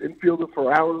middle infielder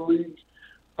for our league.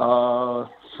 I've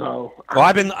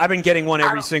been getting one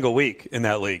every single week in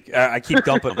that league. I keep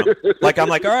dumping them. I'm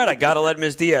like, all right, I got to let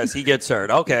Miss Diaz. He gets hurt.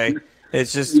 Okay.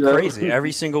 It's just crazy.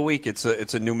 Every single week it's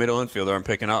a new middle infielder I'm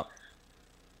picking up.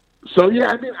 So, yeah,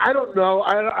 I mean, I don't know.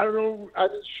 I don't know. I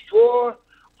mean, Straw,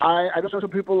 I know some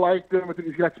people like him. I think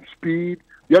he's got some speed.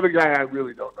 The other guy I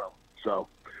really don't know. So,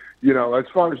 As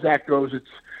far as that goes, it's,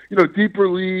 deeper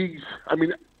leagues. I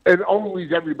mean, and only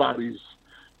everybody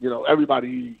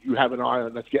you have an eye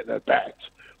on that's getting at bats.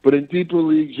 But in deeper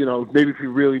leagues, maybe if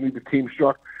you really need the team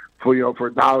struck for $1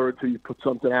 or $2, you put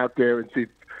something out there and see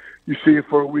it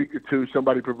for a week or two.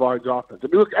 Somebody provides offense. I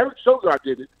mean, look, Eric Sogard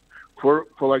did it for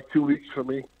like 2 weeks for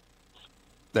me.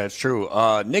 That's true.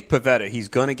 Nick Pivetta, he's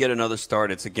going to get another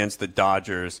start. It's against the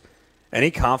Dodgers.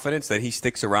 Any confidence that he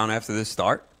sticks around after this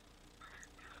start?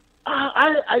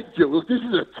 I do. Look, this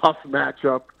is a tough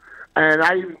matchup. And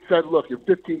I even said, look, in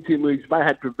 15-team leagues, if I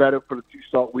had Pivetta for the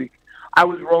 2-start week, I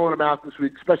was rolling him out this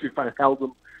week, especially if I held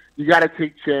him. You got to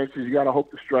take chances. You got to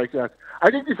hope to strike out. I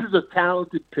think this is a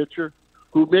talented pitcher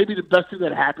who maybe the best thing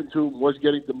that happened to him was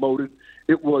getting demoted.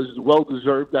 It was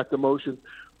well-deserved, that demotion.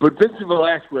 But Vincent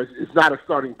Velasquez is not a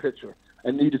starting pitcher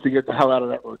and needed to get the hell out of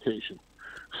that rotation.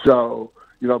 So,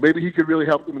 maybe he could really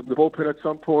help them in the bullpen at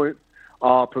some point,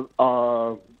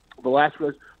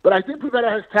 Velasquez. But I think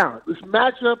Pivetta has talent. This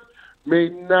matchup may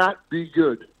not be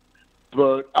good.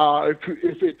 But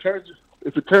if it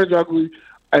turns ugly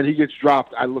and he gets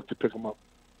dropped, I look to pick him up.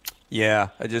 Yeah,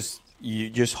 you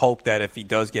just hope that if he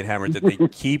does get hammered, that they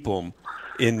keep him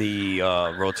in the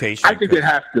rotation. I think they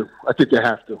have to.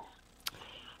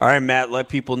 All right, Matt, let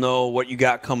people know what you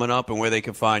got coming up and where they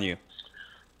can find you.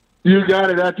 You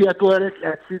got it at The Athletic,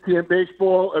 at CTN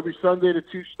Baseball, every Sunday to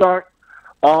 2-start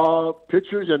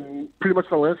pitchers and pretty much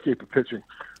the landscape of pitching.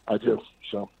 I do.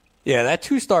 So. Yeah, that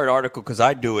 2-start article, because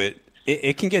I do it,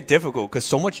 it can get difficult because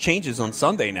so much changes on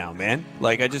Sunday now, man.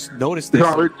 Like, I just noticed this,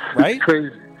 right? It's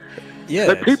crazy. Yeah.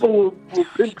 But people will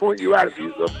pinpoint you out if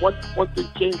you one thing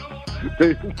changes.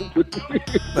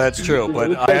 That's true,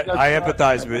 but I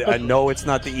empathize with it. I know it's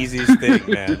not the easiest thing,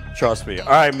 man. Trust me.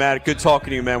 All right, Matt, good talking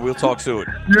to you, man. We'll talk soon.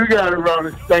 You got it,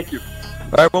 Ronan. Thank you.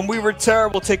 All right, when we return,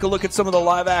 we'll take a look at some of the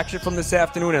live action from this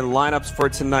afternoon and lineups for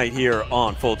tonight here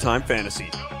on Full Time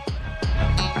Fantasy.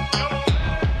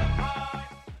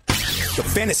 The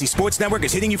Fantasy Sports Network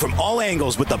is hitting you from all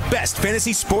angles with the best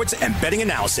fantasy sports and betting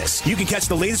analysis. You can catch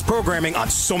the latest programming on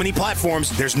so many platforms,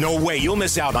 there's no way you'll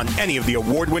miss out on any of the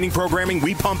award-winning programming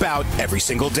we pump out every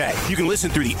single day. You can listen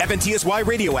through the FNTSY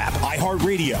radio app,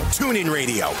 iHeartRadio, TuneIn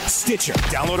Radio, Stitcher.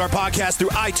 Download our podcast through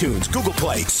iTunes, Google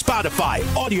Play, Spotify,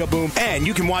 Audio Boom, and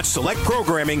you can watch select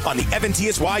programming on the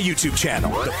FNTSY YouTube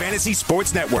channel. The Fantasy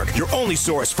Sports Network, your only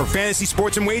source for fantasy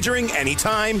sports and wagering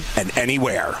anytime and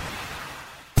anywhere.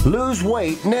 Lose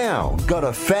weight now. Go to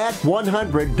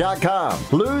fat100.com.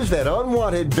 Lose that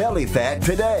unwanted belly fat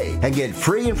today and get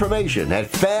free information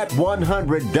at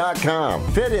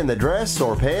fat100.com. Fit in the dress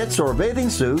or pants or bathing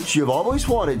suits you've always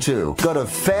wanted to. Go to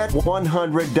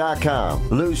fat100.com.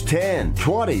 Lose 10,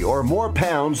 20, or more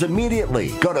pounds immediately.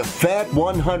 Go to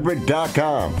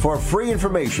fat100.com. For free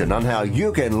information on how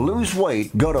you can lose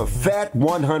weight, go to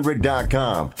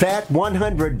fat100.com.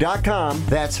 Fat100.com.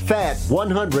 That's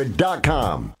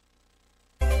fat100.com.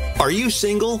 Are you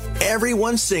single?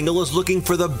 Everyone single is looking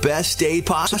for the best date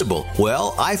possible.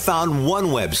 Well, I found one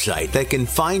website that can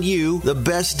find you the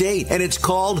best date, and it's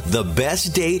called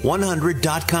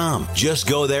thebestdate100.com. Just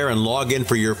go there and log in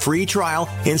for your free trial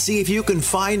and see if you can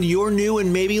find your new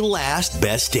and maybe last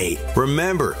best date.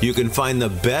 Remember, you can find the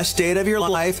best date of your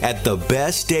life at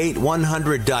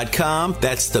thebestdate100.com.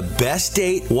 That's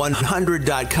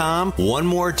thebestdate100.com. One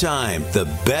more time,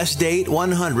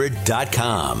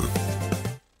 thebestdate100.com.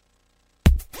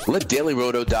 Let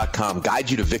DailyRoto.com guide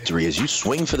you to victory as you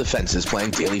swing for the fences playing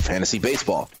daily fantasy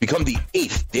baseball. Become the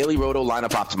 8th Daily Roto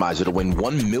lineup optimizer to win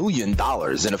 $1 million in a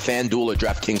FanDuel or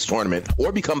DraftKings tournament,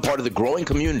 or become part of the growing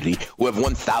community who have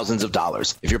won thousands of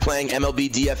dollars. If you're playing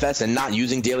MLB DFS and not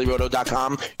using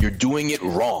DailyRoto.com, you're doing it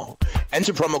wrong.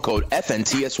 Enter promo code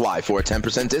FNTSY for a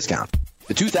 10% discount.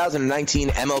 The 2019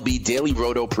 MLB Daily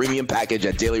Roto Premium Package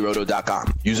at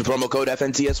DailyRoto.com. Use the promo code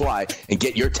FNTSY and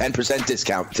get your 10%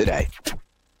 discount today.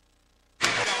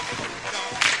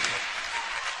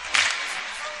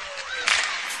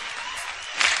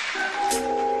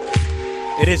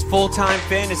 It is Full-Time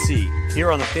Fantasy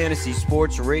here on the Fantasy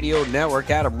Sports Radio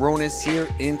Network. Adam Ronis here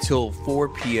until 4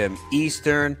 p.m.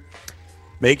 Eastern.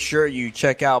 Make sure you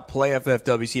check out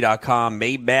PlayFFWC.com.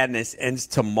 May Madness ends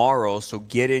tomorrow, so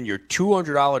get in your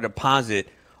 $200 deposit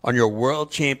on your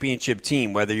World Championship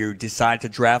team, whether you decide to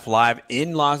draft live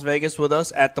in Las Vegas with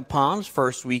us at the Palms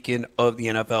first weekend of the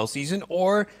NFL season,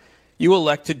 or you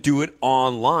elect to do it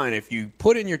online. If you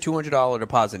put in your $200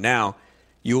 deposit now,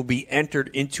 you'll be entered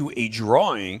into a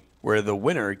drawing where the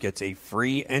winner gets a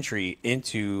free entry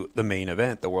into the main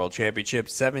event, the World Championship.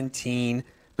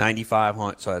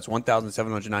 $1,795, so that's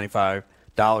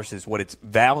 $1,795 is what it's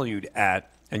valued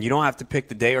at. And you don't have to pick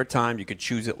the day or time. You could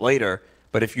choose it later,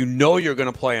 But if you know you're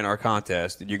going to play in our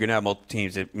contest, you're going to have multiple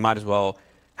teams, it might as well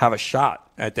have a shot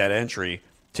at that entry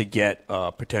to get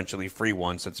a potentially free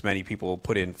one, since many people will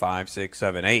put in 5, 6,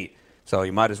 7, 8. So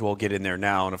you might as well get in there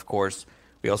now. And, of course,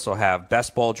 we also have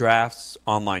best ball drafts,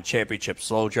 online championship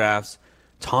slow drafts,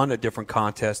 ton of different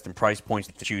contests and price points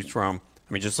to choose from.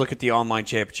 I mean, just look at the online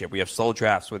championship. We have slow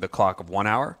drafts with a clock of 1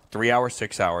 hour, 3 hours,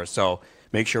 6 hours. So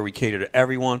make sure we cater to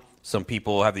everyone. Some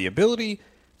people have the ability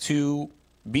to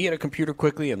be at a computer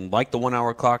quickly and like the 1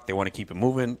 hour clock. They want to keep it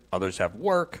moving. Others have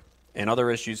work and other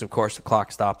issues. Of course, the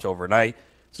clock stops overnight.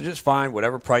 So just find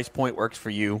whatever price point works for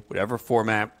you, whatever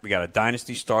format. We got a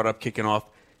Dynasty startup kicking off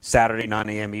Saturday, 9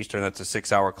 a.m. Eastern. That's a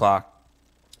 6 hour clock.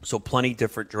 So plenty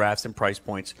different drafts and price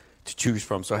points to choose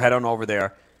from. So head on over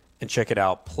there and check it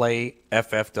out, playffwc.com.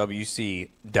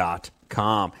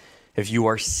 If you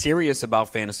are serious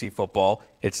about fantasy football,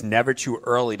 it's never too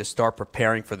early to start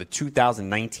preparing for the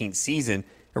 2019 season.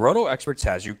 And Roto Experts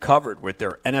has you covered with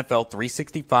their NFL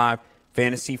 365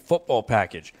 fantasy football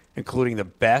package, including the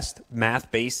best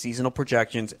math-based seasonal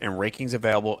projections and rankings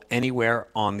available anywhere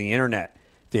on the internet.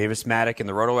 Davis Maddock and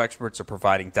the Roto Experts are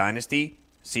providing dynasty,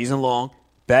 season-long,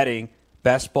 betting,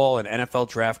 best ball, and NFL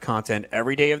draft content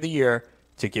every day of the year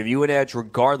to give you an edge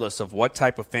regardless of what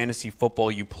type of fantasy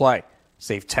football you play.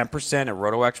 Save 10% at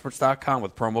rotoexperts.com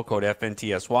with promo code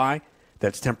FNTSY.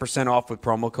 That's 10% off with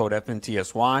promo code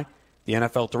FNTSY. The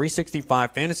NFL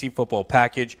 365 fantasy football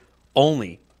package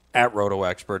only at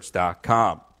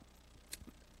rotoexperts.com.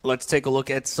 Let's take a look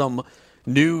at some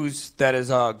news that has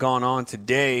gone on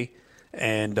today.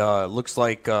 And looks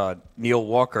like Neil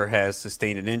Walker has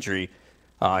sustained an injury.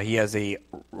 He has a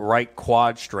right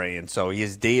quad strain, so he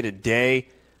is day-to-day.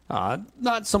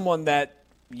 Not someone that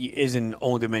isn't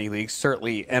owned in many leagues,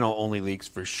 certainly NL-only leagues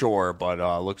for sure, but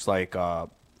looks like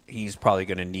he's probably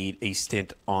going to need a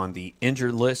stint on the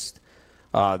injured list.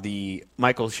 The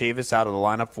Michael Chavis out of the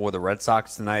lineup for the Red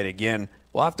Sox tonight. Again,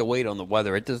 we'll have to wait on the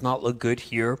weather. It does not look good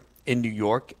here in New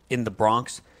York, in the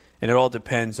Bronx, and it all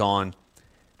depends on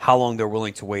how long they're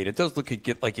willing to wait. It does look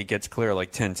like it gets clear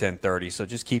like 10:30, so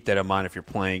just keep that in mind if you're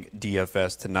playing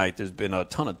DFS tonight. There's been a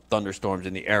ton of thunderstorms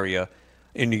in the area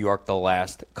in New York the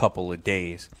last couple of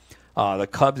days. The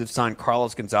Cubs have signed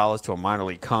Carlos Gonzalez to a minor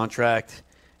league contract.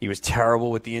 He was terrible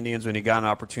with the Indians when he got an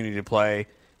opportunity to play.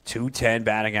 210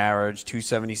 batting average,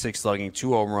 276 slugging,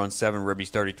 2 home runs, 7 ribbies,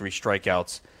 33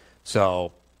 strikeouts.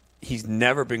 So he's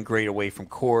never been great away from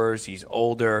Coors. He's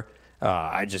older.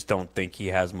 I just don't think he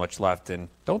has much left, and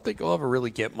don't think he'll ever really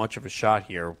get much of a shot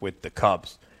here with the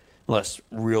Cubs unless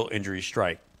real injuries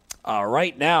strike.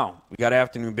 Right now, we got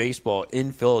afternoon baseball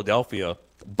in Philadelphia,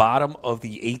 bottom of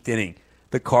the 8th inning.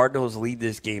 The Cardinals lead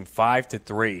this game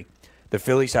 5-3. The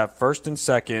Phillies have first and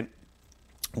second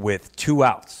with 2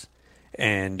 outs,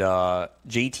 and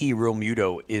JT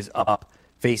Realmuto is up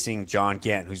facing John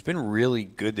Gant, who's been really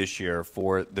good this year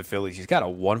for the Phillies. He's got a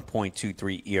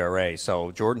 1.23 ERA.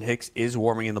 So Jordan Hicks is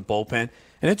warming in the bullpen.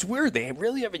 And it's weird. They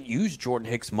really haven't used Jordan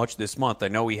Hicks much this month. I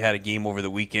know he had a game over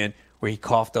the weekend where he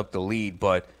coughed up the lead,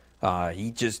 but I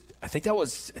think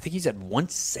he's had 1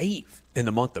 save in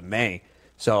the month of May.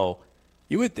 So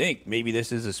you would think maybe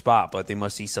this is a spot, but they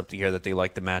must see something here that they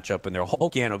like the matchup, and their whole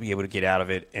Gant will be able to get out of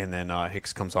it, and then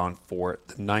Hicks comes on for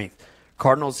the 9th.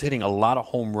 Cardinals hitting a lot of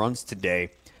home runs today.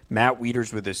 Matt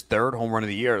Wieters with his 3rd home run of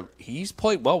the year. He's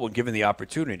played well when given the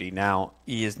opportunity. Now,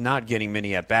 he is not getting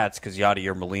many at-bats because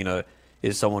Yadier Molina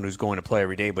is someone who's going to play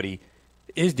every day, but he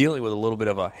is dealing with a little bit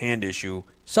of a hand issue.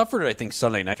 Suffered it, I think,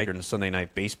 Sunday night during the Sunday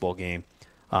night baseball game.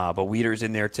 But Wieters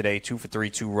in there today, 2 for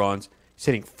 3, 2 runs. He's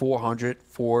hitting 400,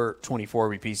 424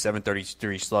 BP,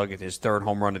 733 slug at his 3rd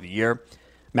home run of the year.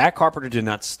 Matt Carpenter did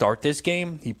not start this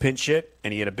game. He pinch hit,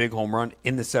 and he had a big home run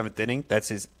in the 7th inning. That's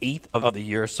his 8th of the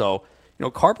year. So,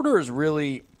 Carpenter is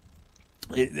really –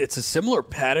 it's a similar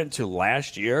pattern to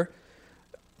last year.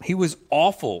 He was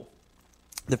awful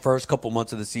the first couple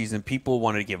months of the season. People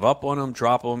wanted to give up on him,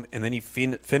 drop him, and then he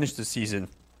finished the season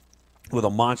with a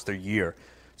monster year.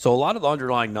 So a lot of the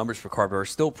underlying numbers for Carpenter are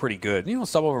still pretty good.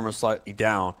 Some of them are slightly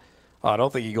down. I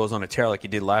don't think he goes on a tear like he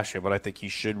did last year, but I think he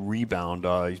should rebound.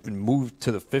 He's been moved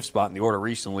to the 5th spot in the order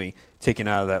recently, taken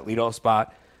out of that leadoff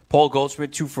spot. Paul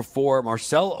Goldschmidt, 2 for 4.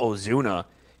 Marcell Ozuna,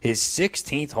 his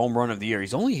 16th home run of the year.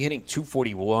 He's only hitting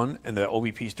 241, and the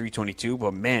OBP is 322,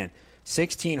 but man,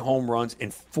 16 home runs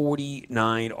and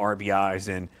 49 RBIs.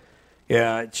 And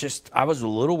yeah, I was a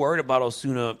little worried about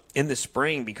Ozuna in the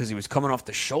spring because he was coming off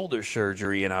the shoulder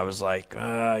surgery, and I was like,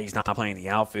 he's not playing the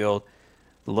outfield.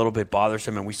 A little bit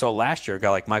bothersome. And we saw last year a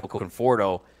guy like Michael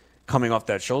Conforto coming off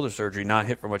that shoulder surgery, not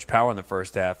hit for much power in the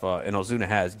first half, and Ozuna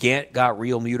has. Gant got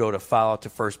Realmuto to foul out to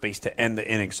first base to end the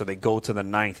inning, so they go to the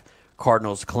 9th.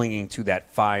 Cardinals clinging to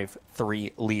that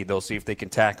 5-3 lead. They'll see if they can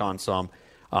tack on some.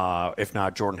 If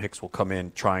not, Jordan Hicks will come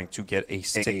in trying to get a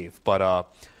save. But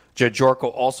Jed Jorko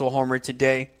also homered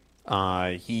today.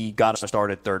 He got a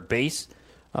start at third base.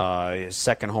 His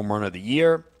second home run of the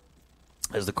year.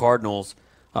 As the Cardinals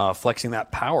flexing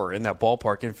that power in that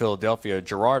ballpark in Philadelphia.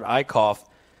 Gerard Eickhoff,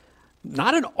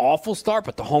 not an awful start,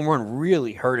 but the home run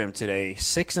really hurt him today.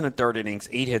 6 1/3 innings,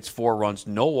 8 hits, 4 runs,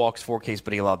 no walks, 4 Ks,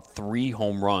 but he allowed 3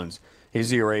 home runs.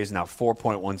 His ERA is now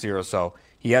 4.10, so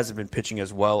he hasn't been pitching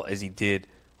as well as he did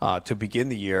to begin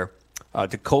the year.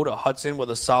 Dakota Hudson with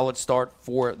a solid start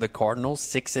for the Cardinals.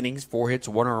 6 innings, 4 hits,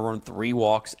 1 run, 3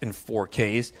 walks, and 4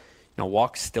 Ks.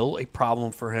 Walks still a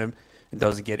problem for him. It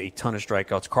doesn't get a ton of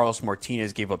strikeouts. Carlos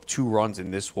Martinez gave up 2 runs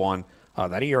in this one.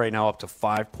 That ERA now up to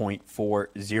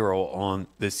 5.40 on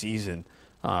the season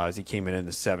as he came in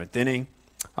the 7th inning.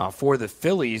 For the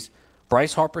Phillies,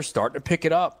 Bryce Harper's starting to pick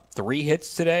it up. 3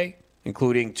 hits today,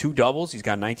 including 2 doubles. He's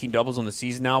got 19 doubles on the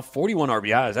season now, 41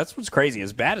 RBIs. That's what's crazy.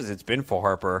 As bad as it's been for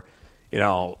Harper,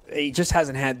 he just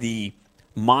hasn't had the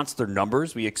monster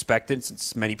numbers we expected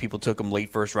since many people took him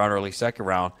late first round, early second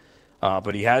round.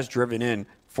 But he has driven in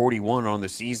 41 on the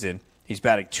season. He's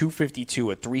batting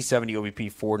 .252 at .370 OBP,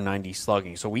 .490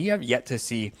 slugging. So we have yet to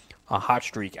see a hot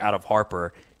streak out of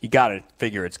Harper. You got to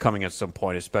figure it's coming at some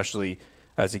point, especially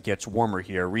as it gets warmer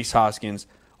here. Rhys Hoskins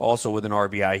also with an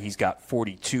RBI. He's got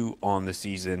 42 on the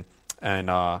season. And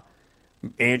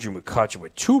Andrew McCutchen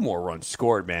with 2 more runs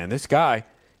scored, man. This guy,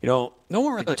 no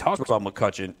one really talks about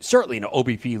McCutchen. Certainly in an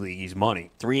OBP league, he's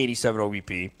money. 387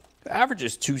 OBP. The average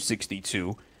is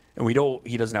 262. And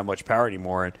he doesn't have much power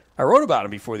anymore. And I wrote about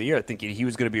him before the year thinking he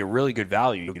was going to be a really good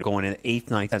value going in the 8th,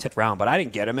 9th, 10th round, but I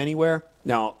didn't get him anywhere.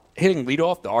 Now, hitting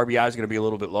leadoff, the RBI is going to be a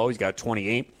little bit low. He's got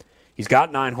 28. He's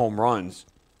got 9 home runs.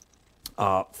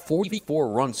 44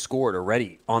 runs scored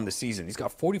already on the season. He's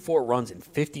got 44 runs in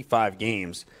 55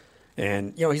 games.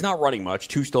 And, he's not running much,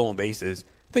 2 stolen bases.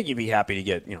 I think you'd be happy to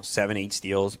get, 7, 8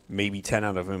 steals, maybe 10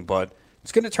 out of him. But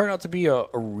it's going to turn out to be a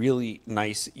really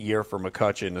nice year for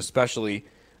McCutchen, especially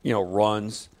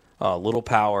runs, little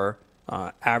power,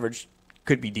 average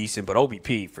could be decent, but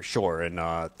OBP for sure, and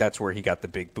that's where he got the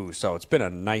big boost. So it's been a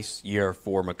nice year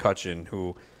for McCutchen,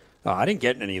 who I didn't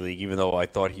get in any league, even though I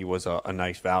thought he was a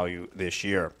nice value this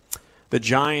year. The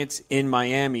Giants in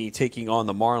Miami taking on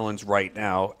the Marlins right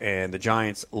now, and the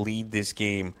Giants lead this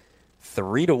game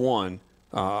 3-1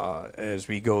 as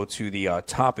we go to the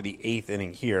top of the 8th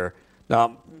inning here.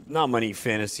 Now, not many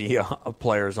fantasy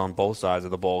players on both sides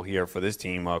of the ball here for this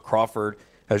team. Crawford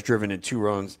has driven in 2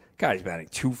 runs. Guy's batting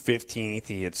 .215.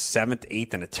 He hits 7th,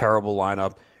 8th in a terrible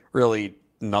lineup. Really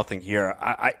nothing here.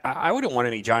 I wouldn't want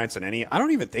any Giants in any. I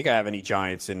don't even think I have any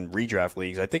Giants in redraft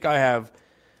leagues. I think I have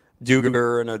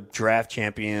Duger in a draft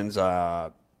champions.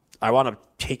 I wound up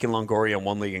taking Longoria in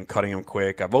one league and cutting him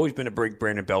quick. I've always been a big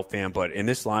Brandon Belt fan, but in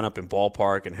this lineup, in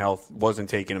ballpark and health, wasn't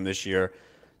taking him this year.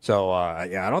 So, I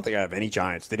don't think I have any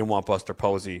Giants. They didn't want Buster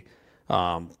Posey.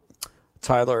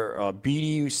 Tyler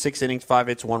Beatty, 6 innings, 5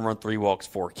 hits, 1 run, 3 walks,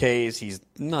 4 Ks. He's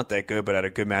not that good, but had a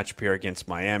good matchup here against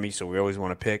Miami, so we always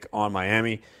want to pick on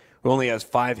Miami, who only has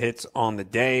 5 hits on the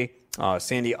day.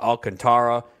 Sandy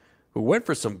Alcantara, who went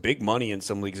for some big money in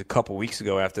some leagues a couple weeks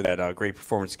ago after that great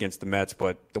performance against the Mets,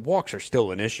 but the walks are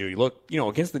still an issue. You look,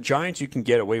 against the Giants, you can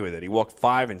get away with it. He walked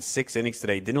 5 and 6 innings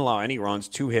today, didn't allow any runs,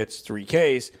 2 hits, 3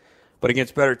 Ks. But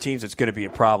against better teams, it's going to be a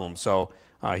problem. So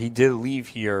he did leave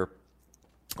here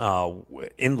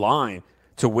in line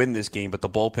to win this game, but the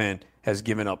bullpen has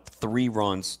given up 3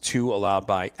 runs, 2 allowed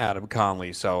by Adam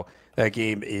Conley. So that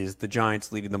game is the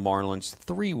Giants leading the Marlins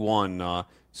 3-1.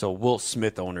 So Will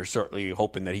Smith, owner, certainly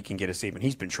hoping that he can get a save. And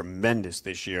he's been tremendous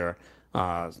this year.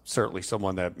 Certainly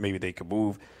someone that maybe they could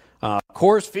move.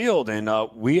 Coors Field, and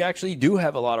we actually do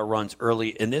have a lot of runs early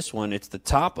in this one. It's the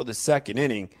top of the 2nd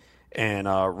inning. And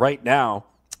right now,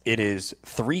 it is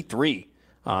 3-3.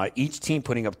 Each team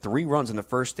putting up 3 runs in the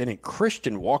first inning.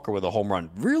 Christian Walker with a home run.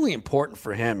 Really important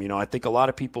for him. I think a lot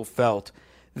of people felt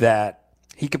that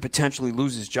he could potentially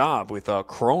lose his job with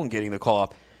Crone getting the call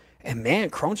up. And, man,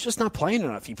 Crone's just not playing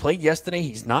enough. He played yesterday.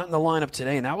 He's not in the lineup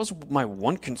today. And that was my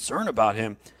one concern about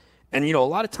him. And, a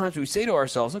lot of times we say to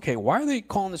ourselves, okay, why are they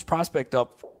calling this prospect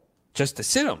up just to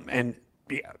sit him? And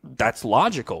that's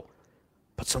logical.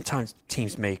 But sometimes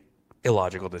teams make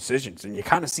illogical decisions, and you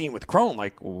kind of see it with Crone.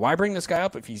 Like, why bring this guy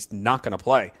up if he's not going to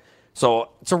play? So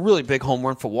it's a really big home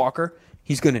run for Walker.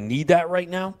 He's going to need that right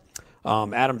now.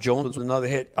 Adam Jones with another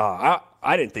hit.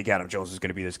 I didn't think Adam Jones was going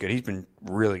to be this good. He's been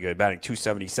really good, batting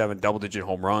 .277, double-digit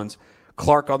home runs.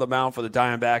 Clark on the mound for the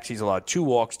Diamondbacks. He's allowed 2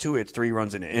 walks, 2 hits, 3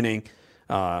 runs in an inning.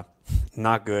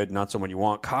 not good, not someone you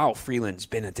want. Kyle Freeland's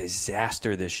been a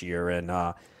disaster this year,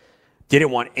 and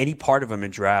didn't want any part of him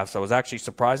in drafts. I was actually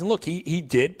surprised. And look, he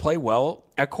did play well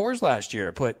at Coors last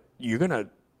year, but you're going to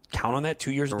count on that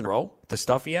 2 years in a row, the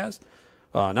stuff he has?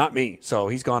 Not me. So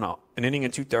he's gone up. An inning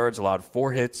and 2/3, allowed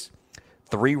 4 hits,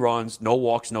 3 runs, no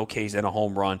walks, no Ks, and a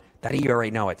home run. That ERA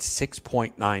right now at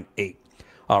 6.98.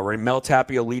 Raimel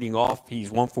Tapia leading off. He's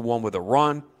 1-for-1 with a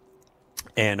run.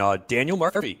 And Daniel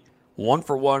Murphy,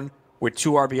 1-for-1 with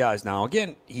 2 RBIs. Now,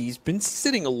 again, he's been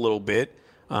sitting a little bit,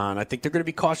 and I think they're going to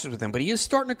be cautious with him. But he is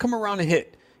starting to come around and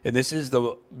hit. And this is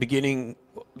the beginning,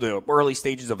 the early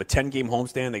stages of a 10-game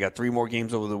homestand. They got 3 more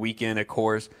games over the weekend at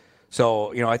Coors.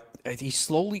 So, he's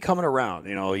slowly coming around.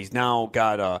 He's now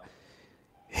got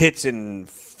hits in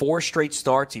 4 straight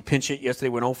starts. He pinch hit yesterday,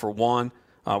 went 0-for-1.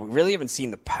 We really haven't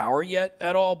seen the power yet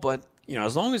at all, but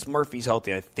as long as Murphy's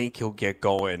healthy, I think he'll get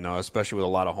going, especially with a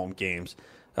lot of home games.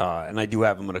 And I do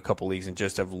have him in a couple leagues and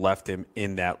just have left him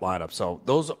in that lineup. So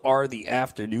those are the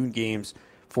afternoon games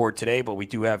for today, but we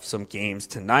do have some games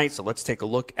tonight. So let's take a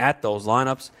look at those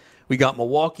lineups. We got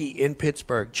Milwaukee in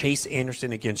Pittsburgh. Chase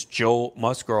Anderson against Joe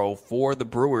Musgrove for the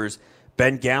Brewers.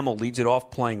 Ben Gamel leads it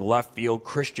off playing left field.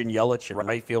 Christian Yelich in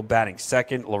right field batting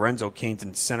second. Lorenzo Cain's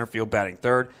in center field batting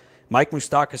third. Mike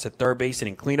Moustakas at third base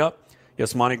hitting cleanup.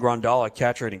 Yasmani Grandal at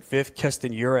catcher hitting fifth.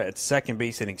 Keston Ura at second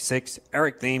base hitting sixth.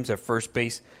 Eric Thames at first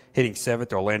base hitting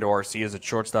seventh. Orlando Arcia at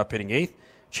shortstop hitting eighth.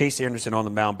 Chase Anderson on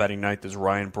the mound batting ninth as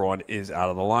Ryan Braun is out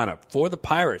of the lineup. For the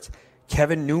Pirates,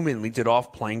 Kevin Newman leads it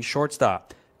off playing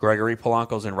shortstop. Gregory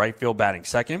Polanco's in right field batting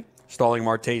second. Starling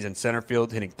Marte's in center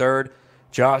field hitting third.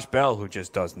 Josh Bell, who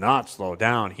just does not slow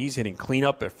down, he's hitting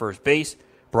cleanup at first base.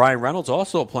 Brian Reynolds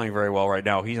also playing very well right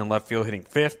now. He's in left field hitting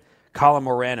fifth. Colin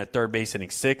Moran at third base hitting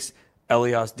sixth.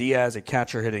 Elias Diaz at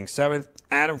catcher hitting seventh.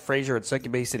 Adam Frazier at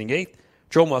second base hitting eighth.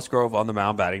 Joe Musgrove on the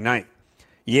mound batting ninth.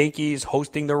 Yankees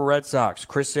hosting the Red Sox.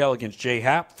 Chris Sale against Jay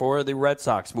Happ for the Red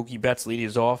Sox. Mookie Betts leading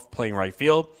us off playing right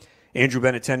field. Andrew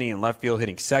Benintendi in left field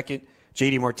hitting second.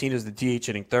 J.D. Martinez, the DH,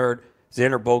 hitting third.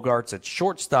 Xander Bogaerts at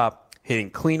shortstop hitting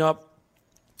cleanup.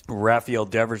 Rafael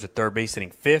Devers at third base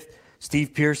hitting fifth.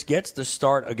 Steve Pearce gets the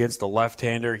start against the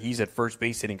left-hander. He's at first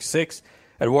base hitting sixth.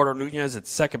 Eduardo Nunez at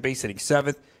second base hitting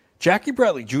seventh. Jackie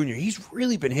Bradley Jr., he's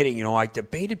really been hitting. I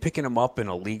debated picking him up in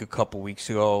a league a couple weeks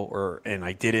ago, and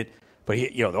I did it. But,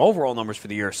 the overall numbers for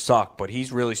the year suck, but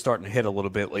he's really starting to hit a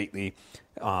little bit lately.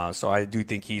 So I do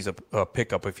think he's a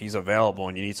pickup if he's available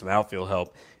and you need some outfield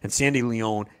help. And Sandy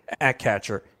Leon at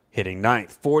catcher hitting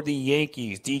ninth. For the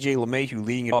Yankees, DJ LeMahieu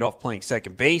leading it off playing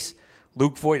second base.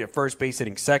 Luke Voigt at first base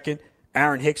hitting second.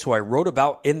 Aaron Hicks, who I wrote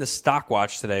about in the Stock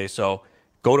Watch today. So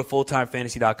go to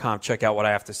fulltimefantasy.com. Check out what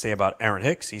I have to say about Aaron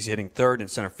Hicks. He's hitting third in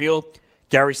center field.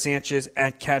 Gary Sanchez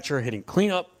at catcher hitting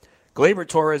cleanup. Gleyber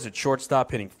Torres at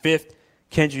shortstop hitting fifth.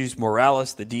 Kenji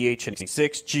Morales, the DH, hitting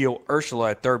sixth. Gio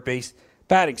Urshela at third base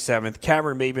batting seventh.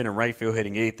 Cameron Maybin in right field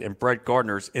hitting eighth. And Brett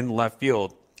Gardner's in left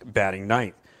field batting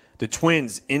ninth. The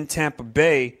Twins in Tampa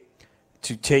Bay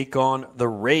to take on the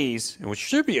Rays, which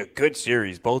should be a good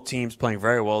series. Both teams playing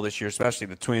very well this year, especially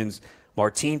the Twins.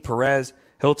 Martin Perez,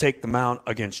 he'll take the mound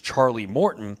against Charlie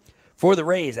Morton. For the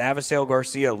Rays, Avisail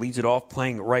Garcia leads it off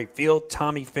playing right field.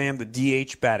 Tommy Pham, the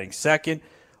DH, batting second.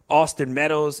 Austin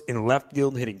Meadows in left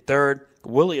field hitting third.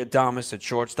 Willie Adames at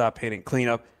shortstop hitting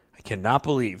cleanup. I cannot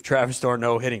believe Travis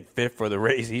d'Arnaud hitting fifth for the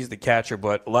Rays. He's the catcher,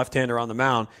 but left-hander on the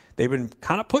mound. They've been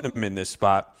kind of putting him in this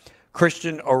spot.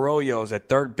 Christian Arroyo's at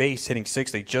third base hitting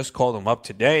sixth. They just called him up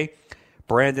today.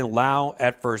 Brandon Lau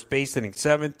at first base hitting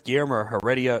seventh. Guillermo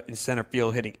Heredia in center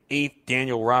field hitting eighth.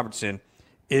 Daniel Robertson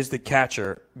is the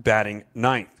catcher batting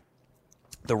ninth.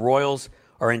 The Royals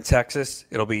are in Texas.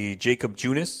 It'll be Jacob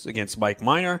Junis against Mike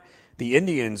Minor. The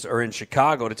Indians are in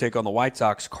Chicago to take on the White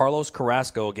Sox. Carlos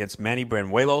Carrasco against Manny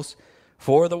Banuelos.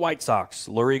 For the White Sox,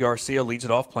 Lurie Garcia leads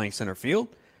it off playing center field.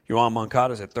 Yoan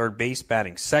Moncada's at third base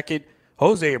batting second.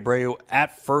 Jose Abreu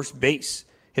at first base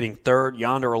hitting third.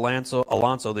 Yonder Alonso,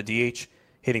 the DH,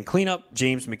 hitting cleanup.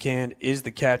 James McCann is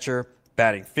the catcher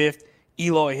batting fifth.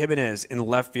 Eloy Jimenez in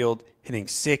left field hitting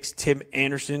sixth. Tim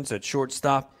Anderson's at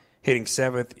shortstop hitting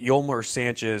seventh. Yolmer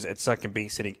Sanchez at second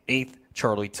base hitting eighth.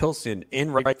 Charlie Tilson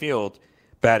in right field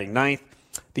batting ninth.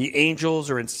 The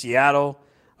Angels are in Seattle.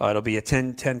 It'll be a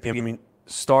 10 p.m.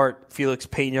 start. Felix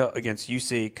Pena against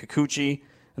Yusei Kikuchi.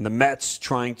 And the Mets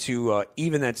trying to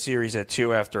even that series at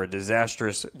 2 after a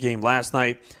disastrous game last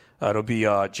night. It'll be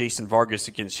Jason Vargas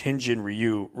against Hyun-Jin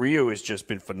Ryu. Ryu has just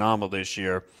been phenomenal this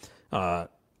year. I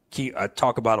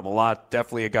talk about him a lot.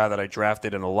 Definitely a guy that I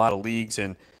drafted in a lot of leagues.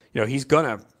 And, he'll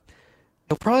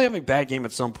probably have a bad game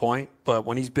at some point. But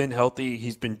when he's been healthy,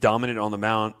 he's been dominant on the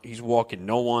mound. He's walking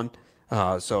no one.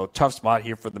 So tough spot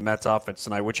here for the Mets offense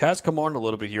tonight, which has come on a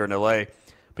little bit here in L.A.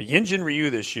 But Hyun-Jin Ryu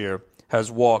this year has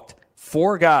walked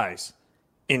 4 guys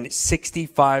in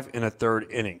 65 1/3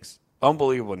 innings.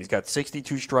 Unbelievable. And he's got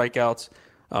 62 strikeouts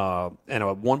and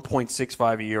a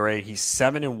 1.65 ERA. He's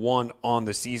 7-1 on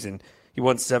the season. He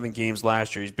won 7 games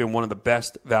last year. He's been one of the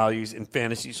best values in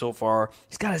fantasy so far.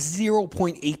 He's got a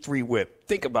 0.83 whip.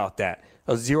 Think about that,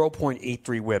 a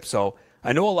 0.83 whip. So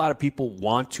I know a lot of people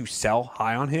want to sell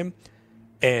high on him.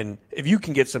 And if you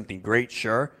can get something great,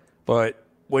 sure. But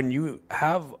when you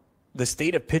have the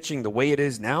state of pitching the way it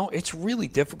is now, it's really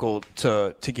difficult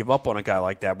to give up on a guy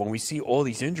like that when we see all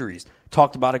these injuries.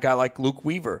 Talked about a guy like Luke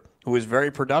Weaver, who is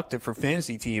very productive for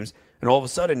fantasy teams, and all of a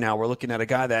sudden now we're looking at a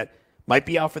guy that might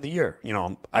be out for the year.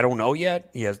 I don't know yet.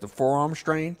 He has the forearm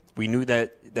strain. We knew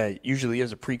that usually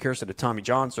is a precursor to Tommy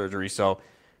John surgery, so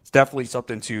it's definitely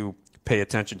something to pay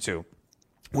attention to.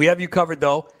 We have you covered,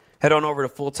 though. Head on over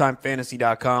to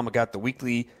fulltimefantasy.com. I got the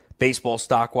weekly baseball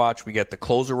stock watch. We got the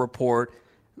closer report.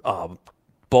 Bullpen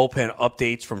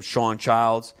updates from Sean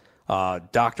Childs.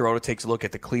 Dr. Oda takes a look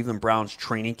at the Cleveland Browns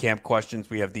training camp questions.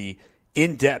 We have the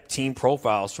in-depth team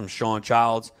profiles from Sean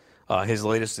Childs. His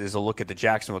latest is a look at the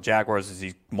Jacksonville Jaguars as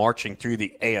he's marching through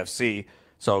the AFC.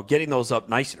 So getting those up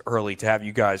nice and early to have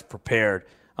you guys prepared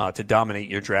to dominate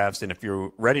your drafts. And if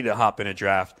you're ready to hop in a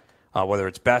draft, whether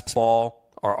it's best ball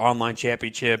or online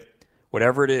championship,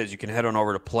 whatever it is, you can head on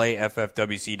over to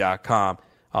playffwc.com.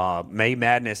 May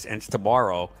Madness ends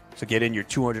tomorrow, so get in your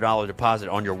 $200 deposit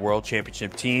on your World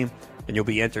Championship team, and you'll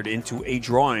be entered into a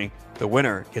drawing. The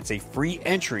winner gets a free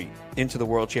entry into the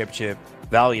World Championship,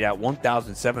 valued at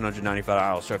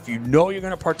 $1,795. So if you know you're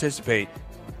going to participate,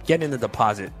 get in the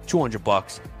deposit,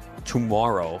 $200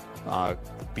 tomorrow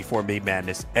before May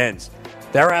Madness ends.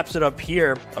 That wraps it up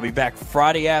here. I'll be back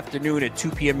Friday afternoon at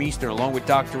 2 p.m. Eastern along with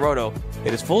Dr. Roto.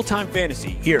 It is Full Time Fantasy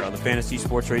here on the Fantasy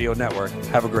Sports Radio Network.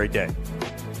 Have a great day.